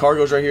Stussy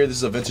cargos right here. This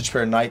is a vintage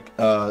pair of Nike.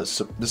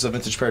 This is a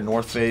vintage pair of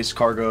North Face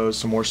cargos.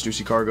 Some more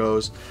Stussy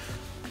cargos.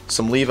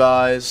 Some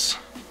Levi's.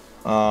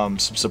 Some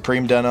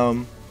Supreme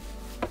denim.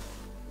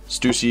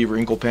 Stussy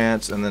wrinkle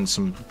pants, and then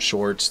some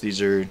shorts. These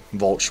are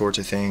Vault shorts,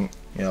 I think.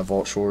 Yeah,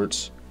 Vault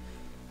shorts.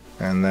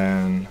 And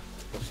then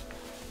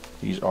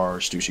these are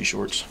Stussy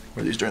shorts.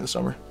 Wear these during the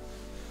summer.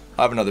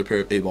 I have another pair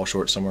of 8-ball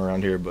shorts somewhere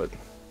around here, but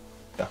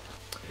yeah.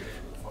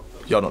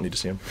 Y'all don't need to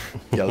see them.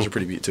 Yeah, those are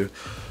pretty beat too.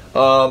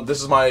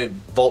 This is my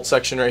Vault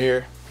section right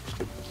here.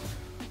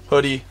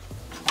 Hoodie,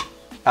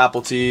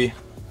 Apple tee,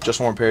 Just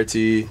Warm pair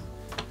tee,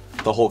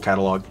 the whole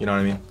catalog, you know what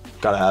I mean?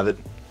 Gotta have it.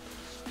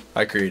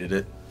 I created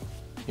it,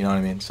 you know what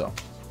I mean? So,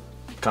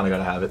 kinda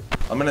gotta have it.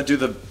 I'm gonna do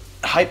the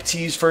hype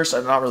tees first.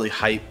 I'm not really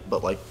hype,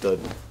 but like the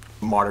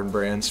modern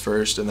brands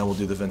first, and then we'll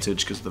do the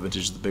vintage because the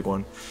vintage is the big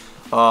one.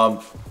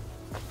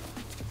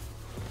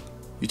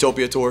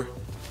 Utopia tour,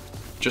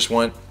 just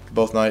went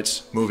both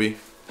nights. Movie,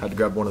 had to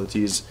grab one of the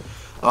tees.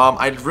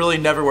 I'd really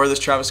never wear this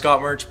Travis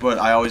Scott merch, but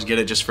I always get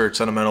it just for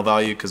sentimental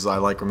value because I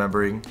like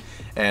remembering,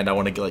 and I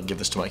want to like give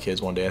this to my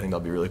kids one day. I think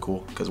that'll be really cool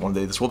because one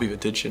day this will be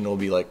vintage and it'll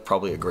be like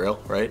probably a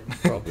grail, right?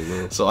 Probably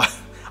will. So I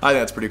think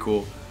that's pretty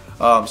cool.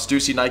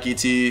 Stussy Nike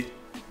tee.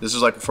 This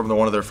is like from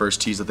one of their first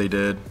tees that they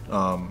did,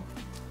 probably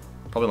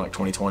in like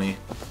 2020.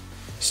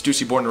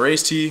 Stussy Born to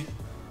Race tee.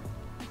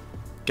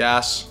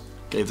 Gas.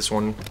 Gave this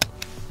one.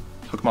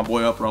 Hooked my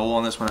boy up, Raul,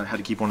 on this one. I had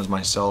to keep one as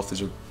myself.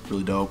 These are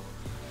really dope.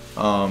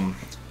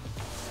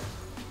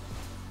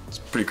 It's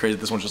pretty crazy.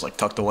 This one's just like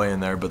tucked away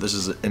in there, but this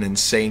is an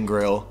insane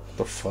grail.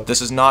 The fuck?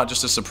 This is not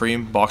just a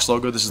Supreme box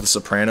logo. This is the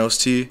Sopranos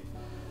tee.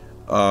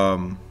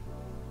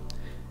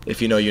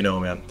 If you know, you know,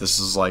 man. This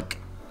is like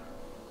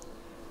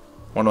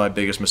one of my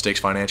biggest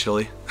mistakes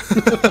financially.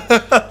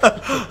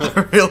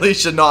 I really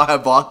should not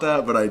have bought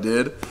that, but I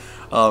did.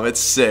 It's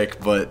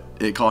sick, but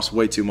it costs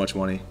way too much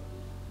money.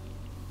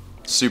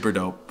 Super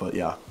dope, but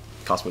yeah,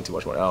 it cost way too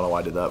much money. I don't know why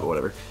I did that, but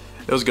whatever.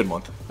 It was a good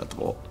month at the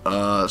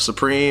Vault.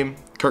 Supreme,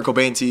 Kurt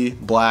Cobain tee,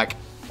 black.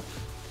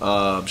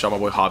 Shout out my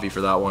boy Javi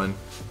for that one.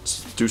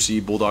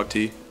 Stussy Bulldog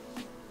tee.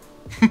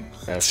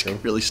 Astro.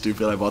 Really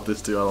stupid. I bought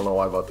this too. I don't know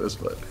why I bought this,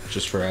 but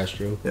Just for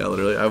Astro. yeah,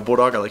 literally. I have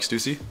Bulldog. I like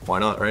Stussy. Why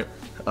not, right?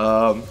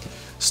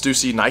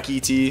 Stussy Nike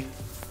tee.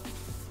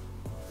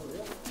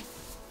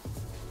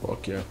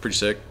 Fuck yeah. Pretty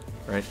sick,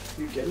 right?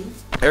 You kidding me?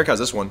 Eric has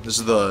this one. This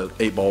is the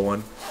 8-ball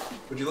one.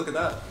 Would you look at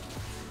that?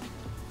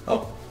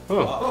 Oh.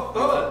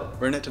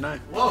 We're in it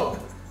tonight. Whoa.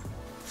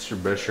 It's your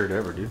best shirt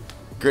ever, dude.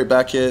 Great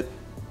back hit.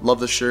 Love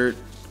this shirt.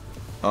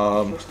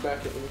 What's the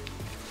back of it?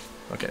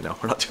 Okay, no,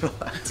 we're not doing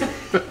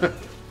that.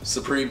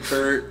 Supreme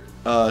Kurt,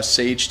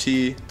 Sage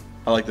tee.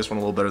 I like this one a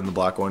little better than the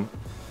black one.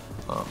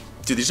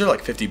 Dude, these are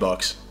like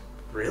 $50.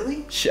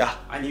 Really? Yeah,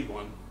 I need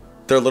one.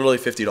 they're literally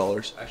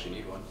 $50. I actually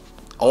need one.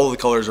 All of the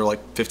colors are like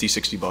 50,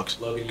 60 bucks.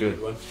 Logan, you Good.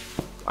 need one.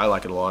 I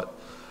like it a lot.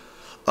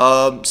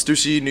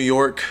 Stussy New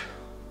York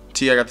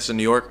tee. I got this in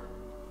New York,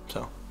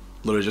 so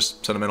literally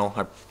just sentimental.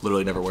 I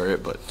literally never wear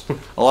it, but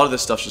a lot of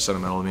this stuff's just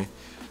sentimental to me.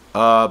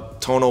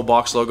 Tonal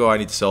box logo. I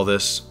need to sell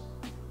this.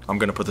 I'm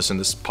gonna put this in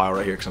this pile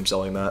right here because I'm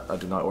selling that. I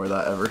do not wear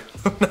that ever.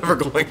 I'm never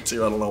going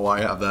to. I don't know why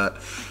I have that.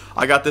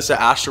 I got this at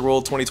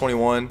Astroworld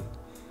 2021.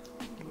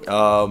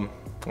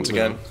 Once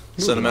again,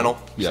 sentimental.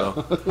 Yeah.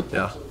 So,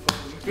 yeah.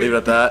 Leave it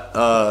at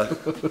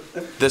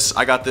that.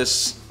 I got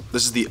this.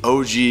 This is the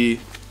OG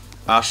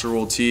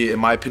Astroworld tee. In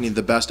my opinion,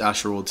 the best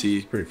Astroworld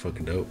tee. Pretty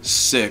fucking dope.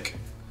 Sick.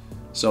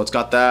 So it's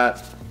got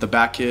that, the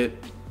back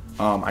kit.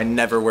 I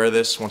never wear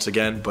this once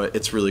again, but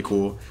it's really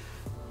cool.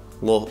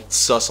 A little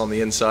sus on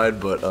the inside,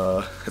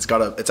 but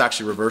it's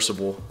actually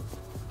reversible.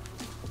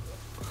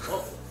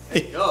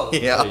 Yo.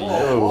 Yeah,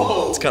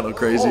 it's kind of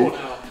crazy.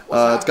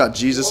 It's got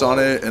Jesus on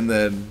it, and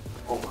then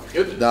Oh my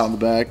goodness. that on the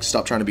back.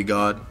 Stop trying to be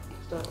God.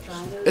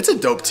 It's a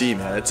dope tee,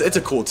 man. It's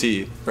a cool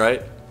tee,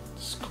 right?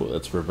 It's cool.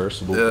 That's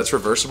reversible. Yeah, it's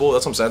reversible.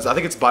 That's what I'm saying. I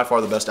think it's by far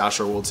the best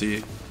Astroworld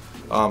tee.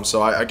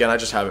 So I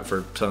just have it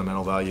for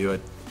sentimental value.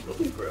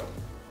 It'll be Grail.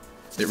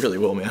 It really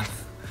will, man.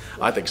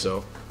 I think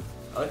so.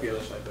 I like the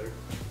other side better.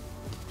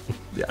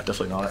 Yeah,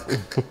 definitely not.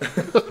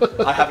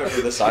 I have it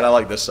for this side. I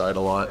like this side a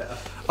lot. Yeah.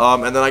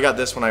 And then I got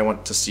this when I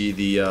went to see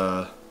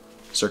the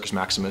Circus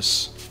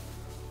Maximus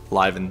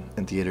live in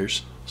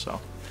theaters.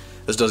 So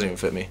this doesn't even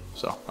fit me.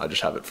 So I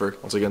just have it for,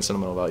 once again,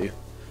 sentimental value.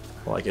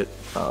 I like it.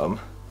 A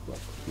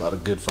lot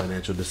of good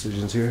financial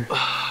decisions here.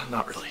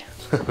 Not really.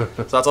 So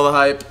that's all the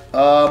hype.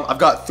 I've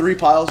got 3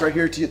 piles right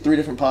here, 3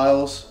 different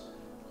piles.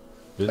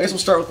 I guess we'll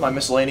start with my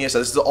miscellaneous.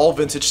 This is all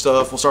vintage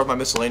stuff. We'll start with my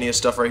miscellaneous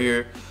stuff right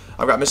here.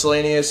 I've got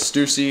miscellaneous,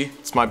 Stussy.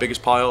 It's my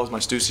biggest pile, is my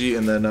Stussy,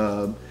 and then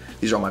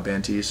these are all my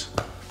band tees.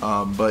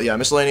 But yeah,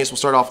 miscellaneous. We'll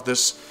start off with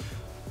this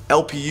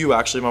LPU,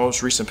 actually, my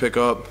most recent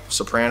pickup,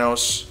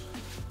 Sopranos.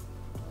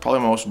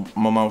 Probably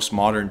my most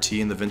modern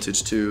tee in the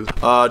vintage too.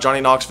 Johnny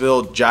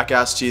Knoxville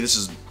Jackass tee. This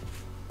is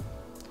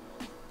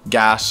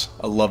gas.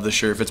 I love this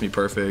shirt. Fits me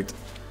perfect.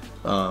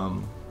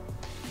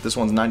 This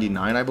one's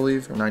 99, I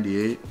believe, or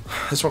 98.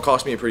 This one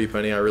cost me a pretty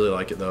penny. I really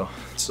like it though.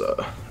 It's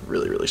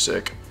really, really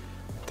sick.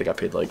 I think I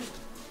paid like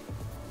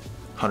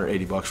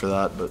 180 bucks for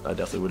that, but I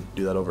definitely would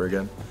do that over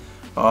again.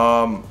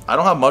 I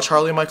don't have much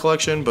Harley in my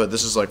collection, but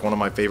this is like one of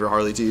my favorite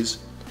Harley tees.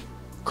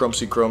 Chrome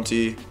Suit Chrome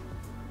tee.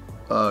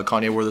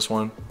 Kanye wore this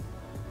one.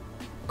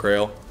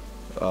 Grail.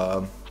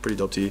 Pretty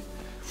dope tee.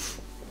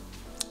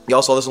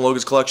 Y'all saw this in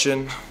Logan's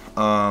collection.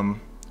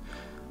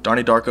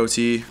 Donnie Darko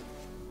tee.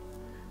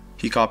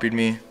 He copied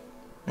me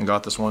and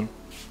got this one.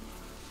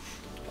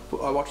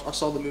 I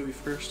saw the movie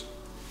first.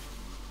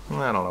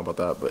 I don't know about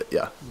that, but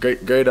yeah, great.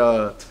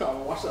 I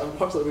watched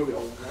that movie.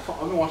 I've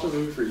been watching the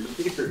movie for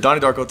years.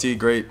 Donnie Darko tee,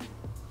 great.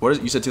 What is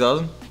it? You said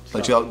 2000?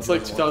 Like 2000? It's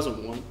like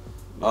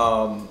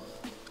 2001.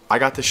 I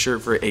got this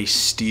shirt for a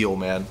steal,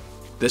 man.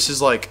 This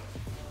is like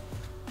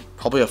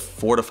probably a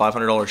 $400 to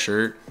 $500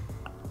 shirt.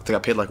 I think I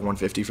paid like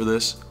 $150 for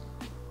this.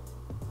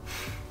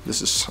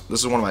 This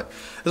is one of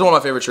my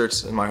favorite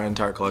shirts in my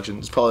entire collection.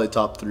 It's probably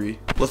top 3.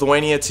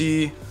 Lithuania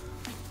tee.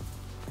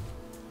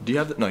 Do you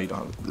have that? No, you don't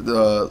have it.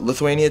 The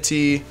Lithuania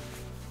tee,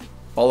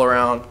 all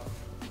around.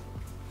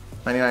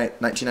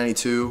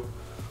 1992.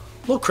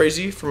 A little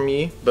crazy for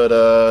me, but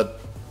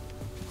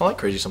I like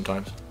crazy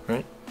sometimes,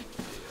 right?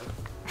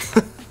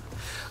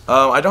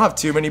 I don't have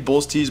too many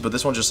Bulls tees, but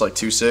this one's just like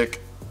too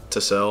sick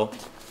to sell.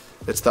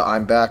 It's the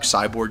I'm Back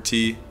Cyborg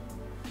tee.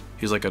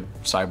 He's like a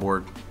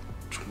cyborg.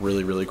 It's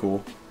really, really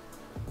cool.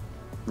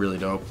 Really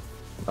dope.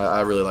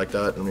 I really like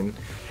that. I mean,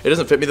 it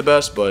doesn't fit me the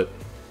best, but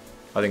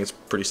I think it's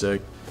pretty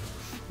sick.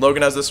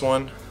 Logan has this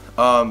one.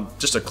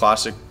 Just a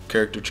classic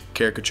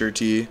caricature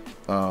tee.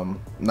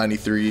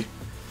 93.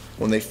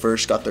 When they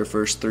first got their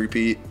first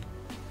three-peat.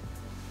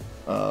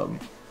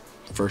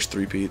 First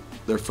three-peat.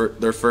 Their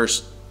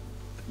first.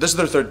 This is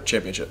their 3rd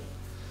championship.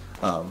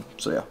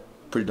 So yeah,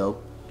 pretty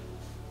dope.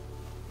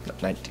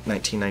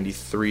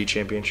 1993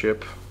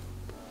 championship.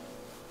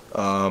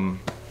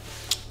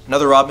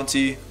 Another Rodman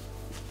tee.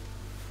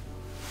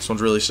 This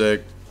one's really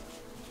sick.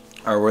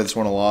 I wear this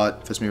one a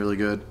lot. Fits me really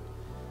good.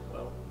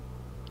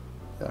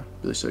 Yeah,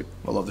 really sick.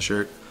 I love the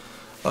shirt.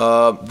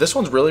 This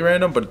one's really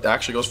random, but it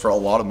actually goes for a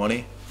lot of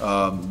money.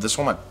 This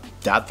one, my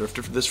dad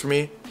thrifted this for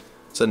me.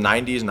 It's a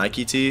 90s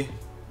Nike tee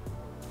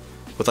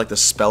with like the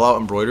spell out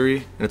embroidery,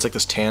 and it's like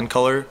this tan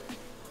color.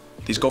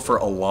 These go for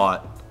a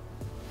lot.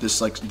 This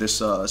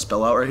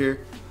spell out right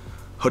here.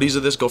 Hoodies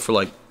of this go for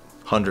like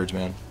hundreds,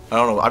 man. I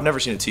don't know. I've never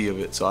seen a tee of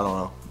it, so I don't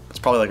know. It's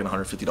probably like an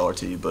 $150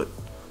 tee, but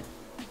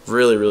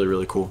really, really,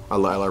 really cool. I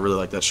really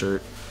like that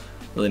shirt.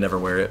 Really never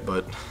wear it,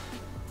 but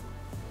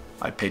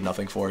I paid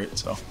nothing for it,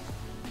 so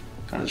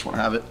kind of just want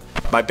to have it.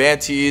 My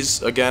band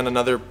tees, again,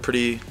 another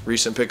pretty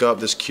recent pickup.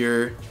 This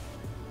Cure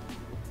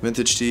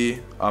vintage tee.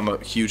 I'm a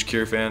huge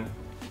Cure fan.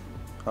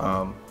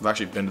 I've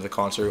actually been to the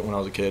concert when I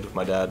was a kid with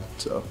my dad,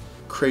 so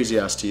crazy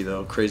ass tee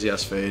though, crazy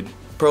ass fade.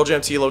 Pearl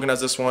Jam tee, Logan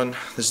has this one.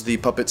 This is the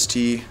Puppets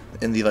tee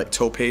in the like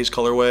topaz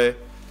colorway.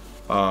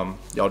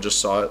 Y'all just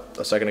saw it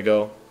a second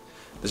ago.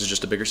 This is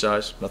just a bigger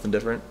size, nothing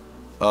different.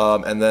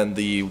 And then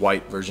the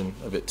white version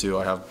of it too.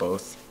 I have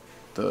both.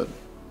 The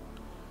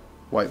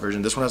white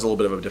version. This one has a little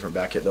bit of a different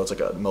back hit though. It's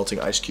like a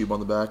melting ice cube on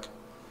the back.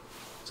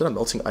 Is that a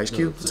melting ice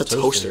cube? No, it's a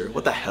toaster.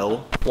 What the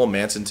hell? Little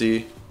Manson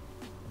tee.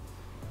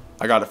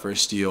 I got it for a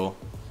steal.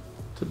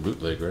 It's a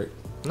bootleg, right?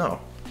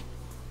 No.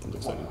 It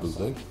looks like a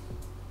bootleg.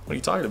 What are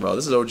you talking about?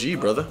 This is OG,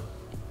 brother.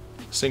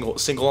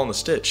 Single on the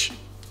stitch.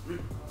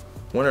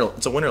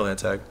 It's a Winterland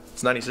tag.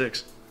 It's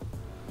 96.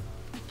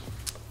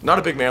 Not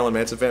a big Marilyn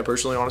Manson fan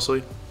personally,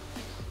 honestly,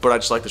 but I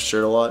just like the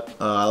shirt a lot.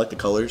 I like the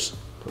colors.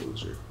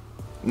 Poser.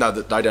 No,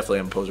 I definitely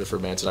am a poser for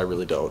Manson. I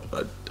really don't.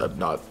 I'm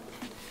not.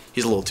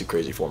 He's a little too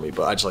crazy for me,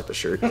 but I just like the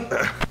shirt.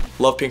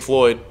 Love Pink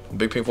Floyd.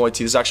 Big Pink Floyd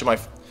tee. This is actually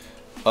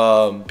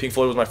my Pink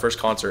Floyd was my first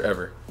concert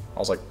ever. I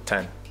was like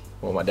 10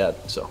 with my dad,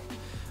 so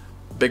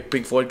big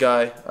Pink Floyd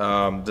guy.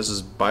 This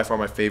is by far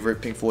my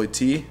favorite Pink Floyd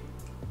tee.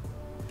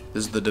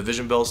 This is the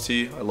Division Bells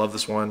tee. I love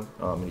this one.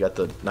 You got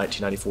the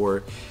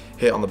 1994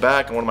 hit on the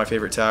back, and one of my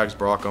favorite tags,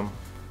 Brockham.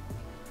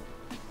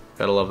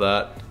 Gotta love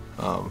that.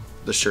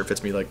 This shirt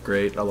fits me like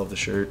great. I love the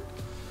shirt.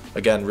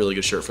 Again, really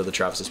good shirt for the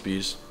Travis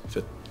SBs.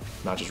 Fit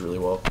matches really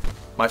well.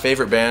 My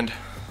favorite band,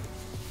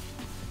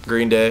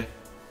 Green Day.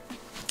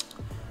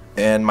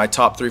 And my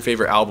top 3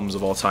 favorite albums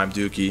of all time,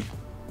 Dookie.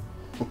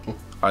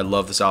 I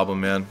love this album,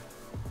 man.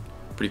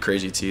 Pretty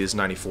crazy tee. It's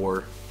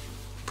 94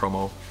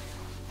 promo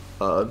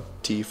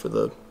tee for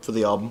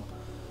the album.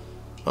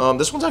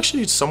 This one's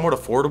actually somewhat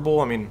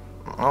affordable. I mean,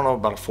 I don't know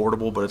about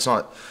affordable, but it's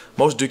not.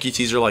 Most Dookie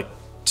tees are like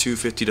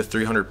 $250 to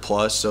 $300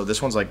 plus. So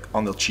this one's like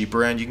on the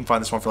cheaper end. You can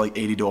find this one for like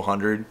 $80 to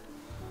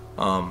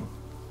 $100.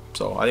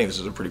 So I think this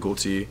is a pretty cool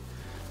tee.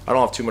 I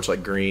don't have too much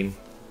like green,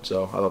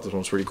 so I thought this one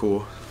was pretty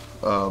cool.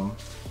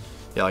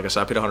 Yeah, like I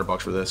said, I paid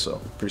 $100 for this, so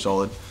pretty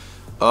solid.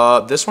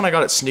 This one I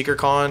got at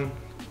SneakerCon.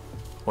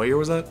 What year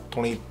was that?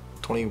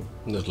 2021?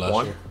 This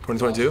last year.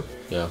 2022?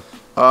 Yeah.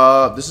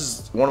 This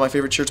is one of my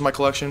favorite shirts in my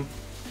collection.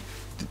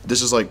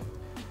 This is like,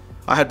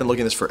 I had been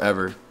looking at this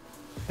forever.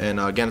 And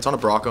again, it's on a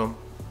Brockham. One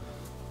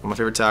of my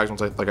favorite tags,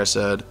 like I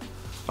said.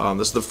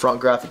 This is the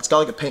front graphic. It's got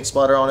like a paint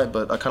splatter on it,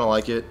 but I kind of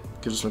like it.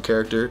 Gives it some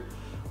character.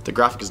 The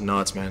graphic is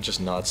nuts, man. It's just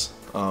nuts.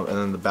 And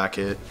then the back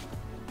hit.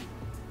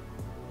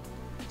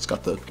 It's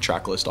got the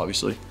track list,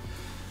 obviously.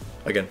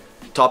 Again,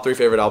 top 3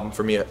 favorite album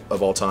for me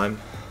of all time.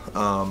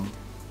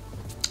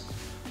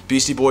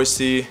 Beastie Boys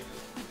tee.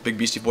 Big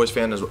Beastie Boys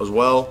fan as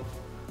well.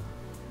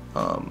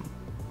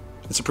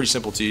 It's a pretty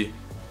simple tee.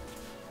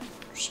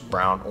 Just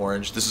brown,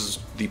 orange. This is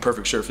the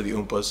perfect shirt for the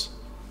Oompas.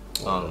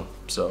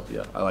 So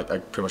yeah, I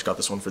pretty much got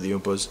this one for the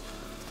Oompas.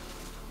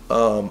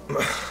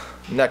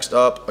 Next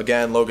up,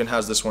 again, Logan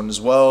has this one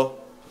as well.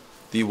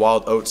 The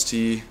Wild Oats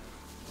tee.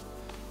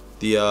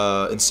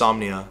 The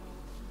Insomnia.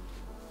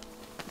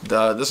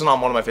 This is not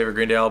one of my favorite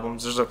Green Day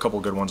albums. There's a couple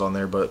good ones on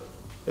there, but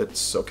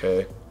it's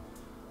okay.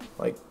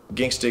 Like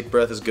Gink Stink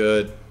Breath is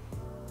good.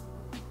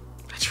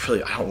 It's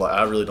really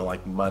I really don't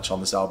like much on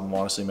this album,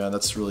 honestly, man.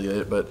 That's really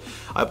it. But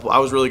I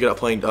was really good at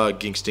playing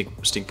Gink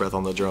Stink Breath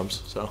on the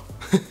drums, so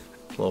a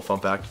little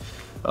fun fact.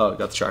 Got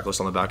the track list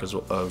on the back as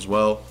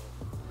well.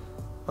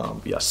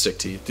 Yeah, sick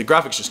tee. The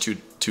graphics just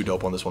too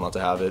dope on this one not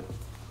to have it.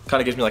 Kind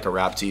of gives me like a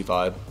rap tee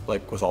vibe,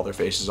 like with all their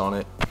faces on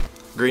it.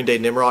 Green Day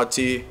Nimrod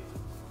tee.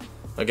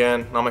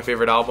 Again, not my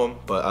favorite album,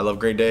 but I love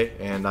Green Day,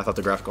 and I thought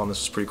the graphic on this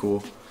was pretty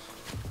cool.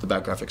 The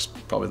back graphics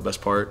probably the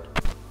best part.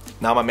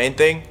 Now my main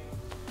thing,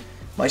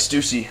 my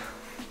Stussy.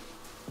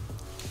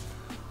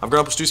 I've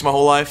grown up with Stussy my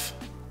whole life.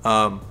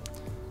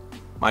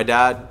 My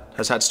dad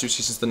has had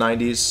Stussy since the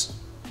 90s.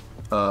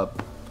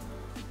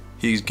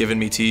 He's given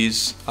me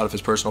tees out of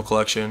his personal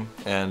collection,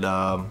 and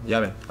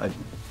yeah, man, I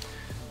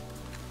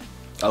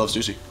love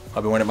Stussy.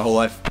 I've been wearing it my whole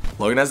life.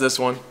 Logan has this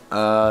one,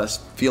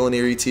 Feelin'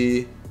 Eerie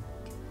tee.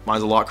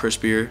 Mine's a lot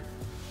crispier.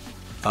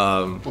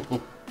 A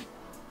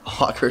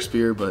lot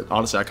crispier, but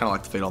honestly, I kind of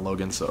like the fade on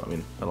Logan, so I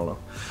mean, I don't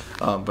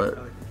know. But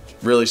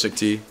really sick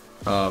tee.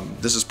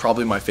 This is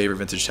probably my favorite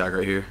vintage tag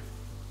right here.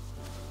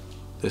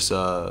 This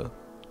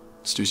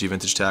Stussy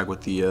vintage tag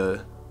with the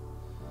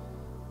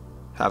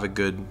have a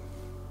good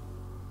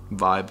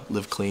vibe,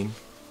 live clean.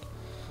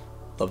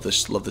 Love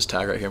this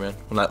tag right here, man.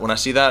 When I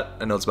see that,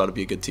 I know it's about to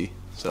be a good tee.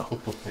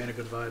 So. And a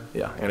good vibe.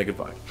 Yeah, and a good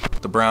vibe.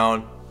 The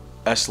brown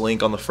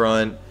S-Link on the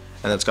front.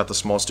 And then it's got the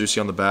small Stussy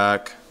on the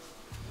back,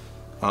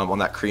 on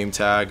that cream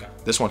tag.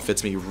 This one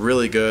fits me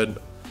really good.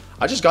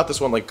 I just got this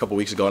one like a couple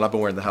weeks ago, and I've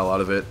been wearing the hell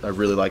out of it. I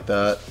really like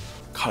that.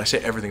 God, I say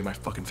everything's my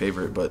fucking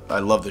favorite, but I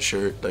love the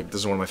shirt. Like, this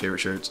is one of my favorite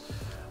shirts.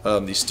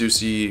 The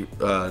Stussy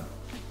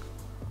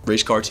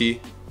race car tee,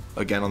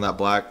 again on that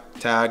black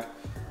tag.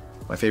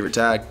 My favorite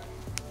tag.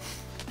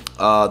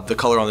 The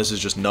color on this is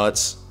just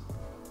nuts.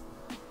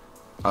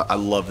 I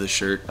love this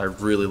shirt. I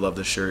really love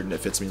this shirt, and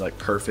it fits me like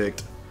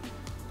perfect.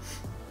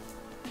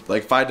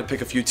 Like, if I had to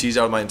pick a few tees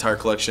out of my entire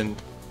collection,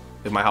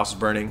 if my house is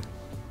burning,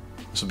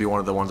 this would be one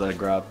of the ones I'd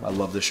grab. I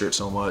love this shirt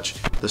so much.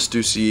 The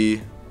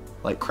Stussy,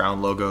 like,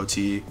 crown logo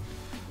tee.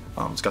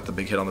 It's got the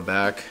big hit on the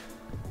back.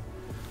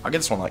 I get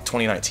this one like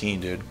 2019,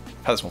 dude.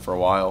 I've had this one for a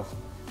while.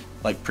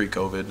 Like,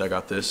 pre-COVID, I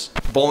got this.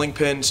 Bowling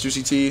pin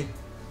Stussy tee.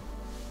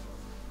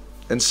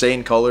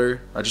 Insane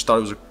color. I just thought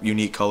it was a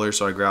unique color,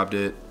 so I grabbed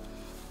it.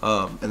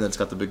 And then it's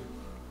got the big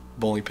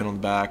bowling pin on the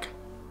back.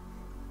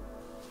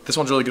 This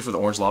one's really good for the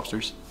orange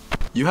lobsters.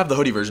 You have the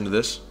hoodie version of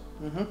this,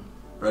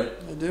 right?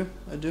 I do.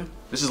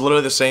 This is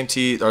literally the same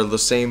tee, or the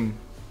same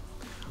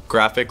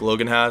graphic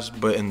Logan has,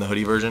 but in the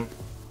hoodie version.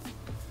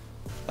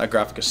 That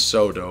graphic is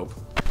so dope.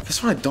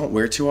 This one I don't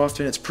wear too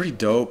often. It's pretty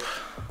dope.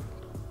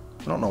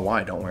 I don't know why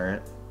I don't wear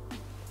it.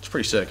 It's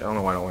pretty sick. I don't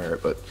know why I don't wear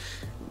it, but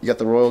you got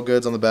the Royal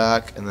Goods on the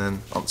back, and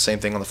then same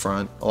thing on the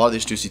front. A lot of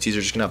these Stussy tees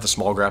are just gonna have the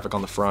small graphic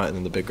on the front and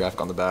then the big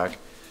graphic on the back.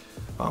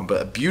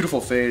 But a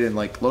beautiful fade, and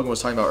like Logan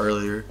was talking about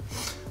earlier,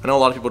 I know a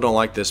lot of people don't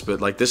like this,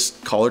 but like this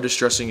collar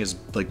distressing is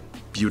like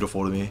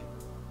beautiful to me.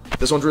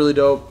 This one's really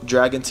dope.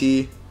 Dragon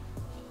tee.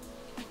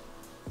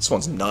 This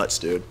one's nuts,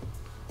 dude.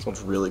 This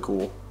one's really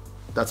cool.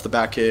 That's the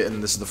back hit, and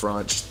then this is the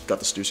front. Just got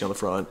the Stussy on the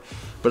front.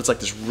 But it's like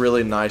this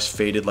really nice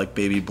faded like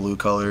baby blue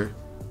color.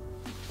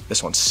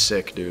 This one's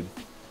sick, dude.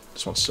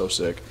 This one's so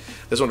sick.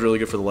 This one's really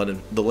good for the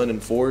linen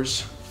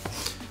 4s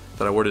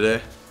that I wore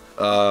today.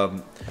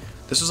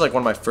 This was like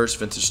one of my first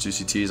vintage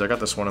Stussy tees. I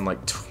got this one in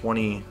like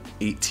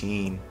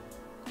 2018.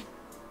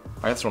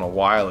 I got this one a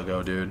while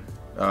ago, dude.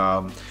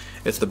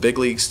 It's the Big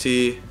Leagues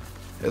tee.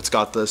 It's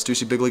got the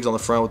Stussy Big Leagues on the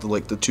front with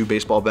like the 2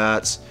 baseball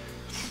bats.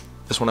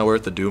 This one I wear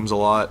at the Dooms a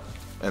lot,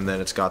 and then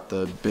it's got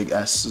the big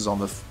S's on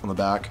the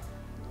back.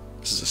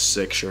 This is a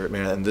sick shirt,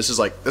 man. And this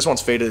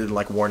one's faded and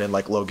like worn in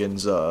like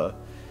Logan's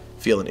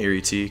Feelin'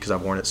 Eerie tee because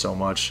I've worn it so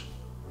much.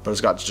 But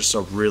it's got just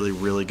a really,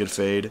 really good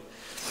fade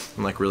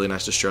and like really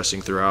nice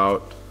distressing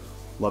throughout.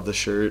 Love the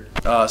shirt.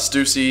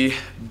 Stussy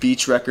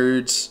Beach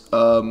Records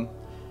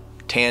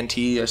tan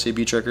tee. I say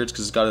Beach Records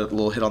because it's got a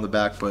little hit on the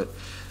back, but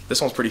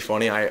this one's pretty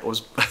funny.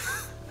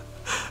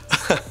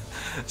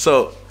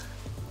 So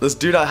this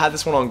dude, I had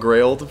this one on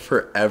Grailed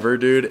forever,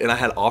 dude, and I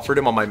had offered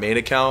him on my main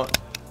account,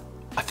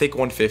 I think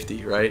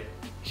 150, right?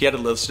 He had it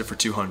listed for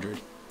 200,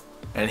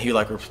 and he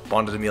like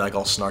responded to me like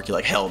all snarky,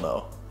 like hell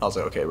no. I was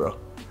like, okay, bro.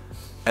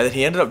 And then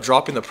he ended up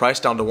dropping the price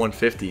down to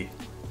 150,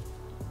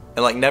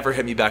 and like never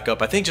hit me back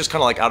up. I think just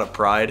kind of like out of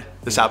pride.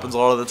 This happens a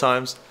lot of the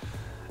times,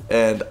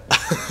 and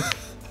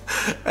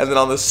and then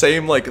on the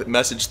same like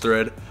message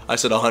thread, I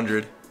said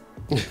 100.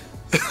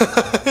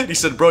 And he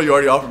said, bro, you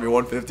already offered me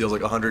 150. I was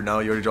like, 100 now,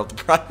 you already dropped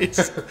the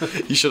price.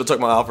 You should have took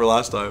my offer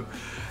last time.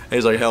 And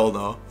he's like, hell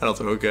no. And I was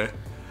like, okay.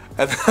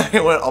 And then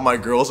I went on my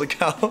girl's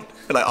account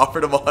and I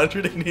offered him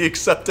 100 and he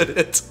accepted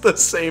it the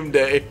same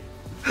day.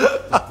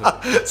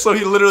 So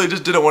he literally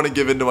just didn't want to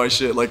give in to my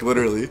shit, like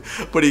literally.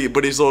 But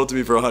he sold it to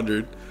me for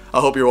 100. I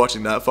hope you're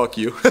watching that. Fuck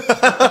you.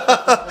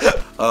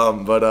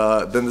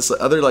 Then this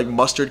other like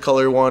mustard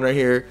color one right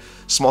here,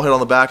 small hit on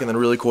the back, and then a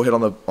really cool hit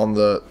on the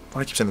why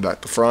do I keep saying the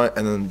back, the front,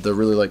 and then the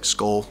really like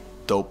skull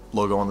dope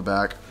logo on the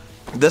back.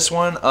 This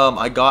one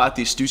I got at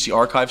the Stussy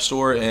Archive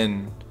store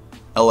in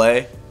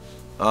LA.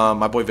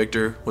 My boy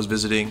Victor was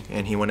visiting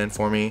and he went in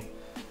for me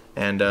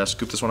and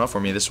scooped this one up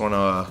for me. This one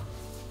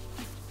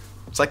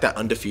it's like that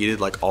undefeated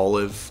like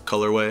olive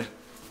colorway.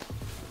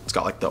 It's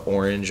got like the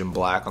orange and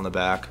black on the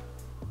back.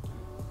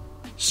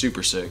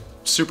 Super sick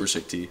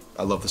tee.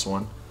 I love this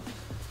one.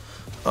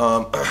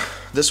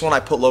 This one I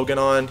put Logan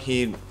on.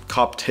 He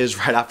copped his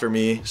right after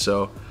me,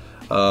 so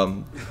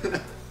Bold.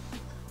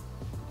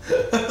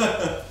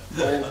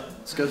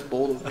 This guy's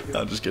bold.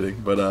 I'm just kidding,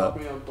 but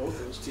Copy on both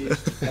those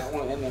tees. That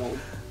one and that one.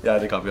 yeah, I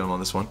did copy him on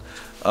this one.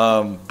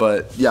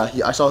 But yeah,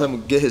 I saw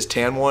him get his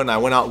tan one. I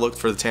went out and looked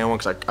for the tan one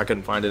because I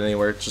couldn't find it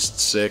anywhere. It's just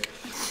sick.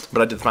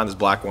 But I did find this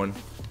black one.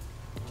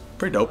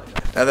 Pretty dope.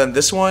 And then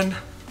this one,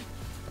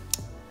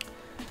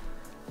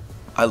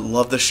 I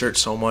love this shirt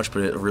so much,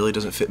 but it really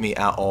doesn't fit me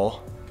at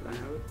all. Can I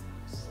have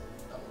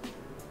it?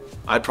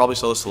 I'd probably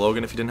sell this to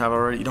Logan if he didn't have it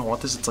already. You don't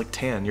want this? It's like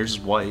tan. Yours is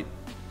white.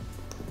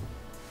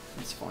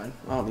 It's fine.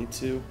 I don't need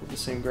two with the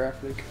same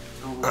graphic.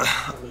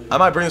 I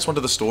might bring this one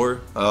to the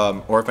store,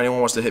 or if anyone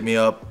wants to hit me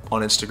up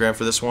on Instagram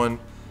for this one,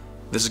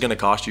 this is gonna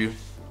cost you.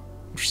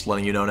 I'm just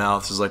letting you know now.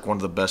 This is like one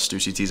of the best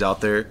Stussy tees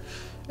out there,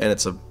 and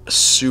it's a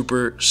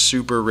super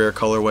rare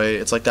colorway.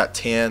 It's like that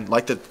tan,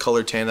 like the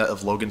color tan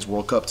of Logan's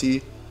World Cup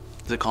tee.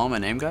 Is it calling my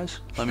name, guys?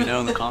 Let me know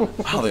in the comments.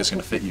 I don't think it's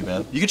gonna fit you,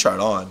 man. You can try it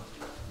on.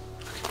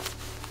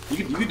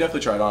 You can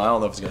definitely try it on. I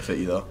don't know if it's gonna fit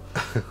you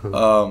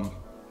though.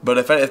 But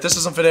if this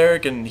doesn't fit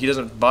Eric and he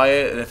doesn't buy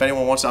it, and if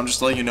anyone wants it, I'm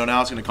just letting you know now.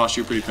 It's gonna cost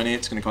you a pretty penny.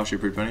 It's gonna cost you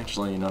a pretty penny. Just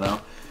letting you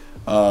know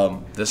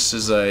now. This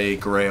is a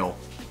Grail.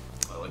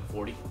 Like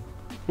 40?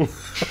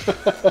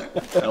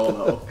 Hell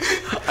no.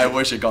 I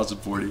wish it costed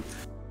 40.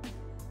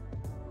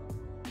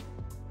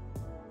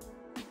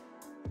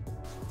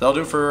 That'll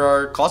do it for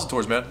our closet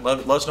tours, man.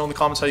 Let us know in the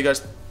comments how you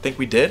guys think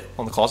we did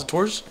on the closet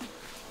tours.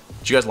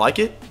 Did you guys like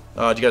it?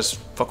 Did you guys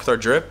fuck with our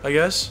drip, I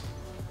guess?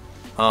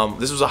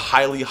 This was a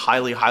highly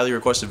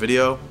requested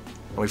video,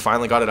 and we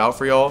finally got it out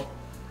for y'all,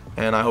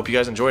 and I hope you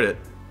guys enjoyed it.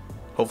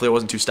 Hopefully it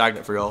wasn't too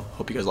stagnant for y'all.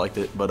 Hope you guys liked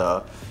it,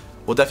 but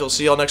we'll definitely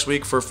see y'all next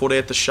week for a full day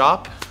at the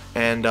shop.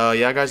 And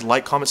yeah, guys,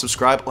 like, comment,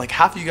 subscribe. Like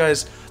half of you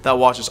guys that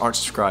watch this aren't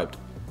subscribed,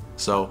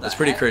 so it's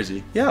pretty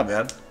crazy. Yeah,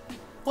 man.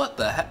 What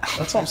the heck?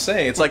 That's what I'm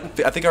saying. It's like,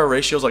 I think our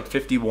ratio is like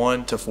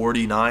 51 to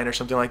 49 or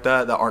something like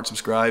that aren't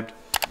subscribed.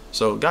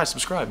 So guys,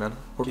 subscribe, man.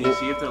 Can you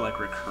see if they're like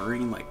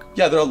recurring, like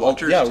yeah, they're all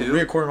watchers too?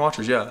 recording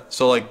watchers, yeah.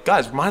 So like,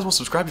 guys, might as well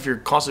subscribe if you're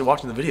constantly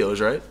watching the videos,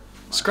 right?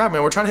 Subscribe,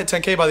 man. We're trying to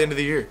hit 10K by the end of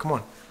the year. Come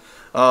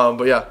on.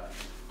 But yeah,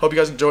 hope you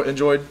guys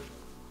enjoyed.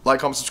 Like,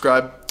 comment,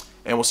 subscribe,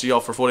 and we'll see y'all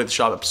for Full Day at the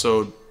Shop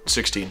episode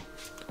 16.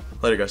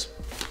 Later, guys.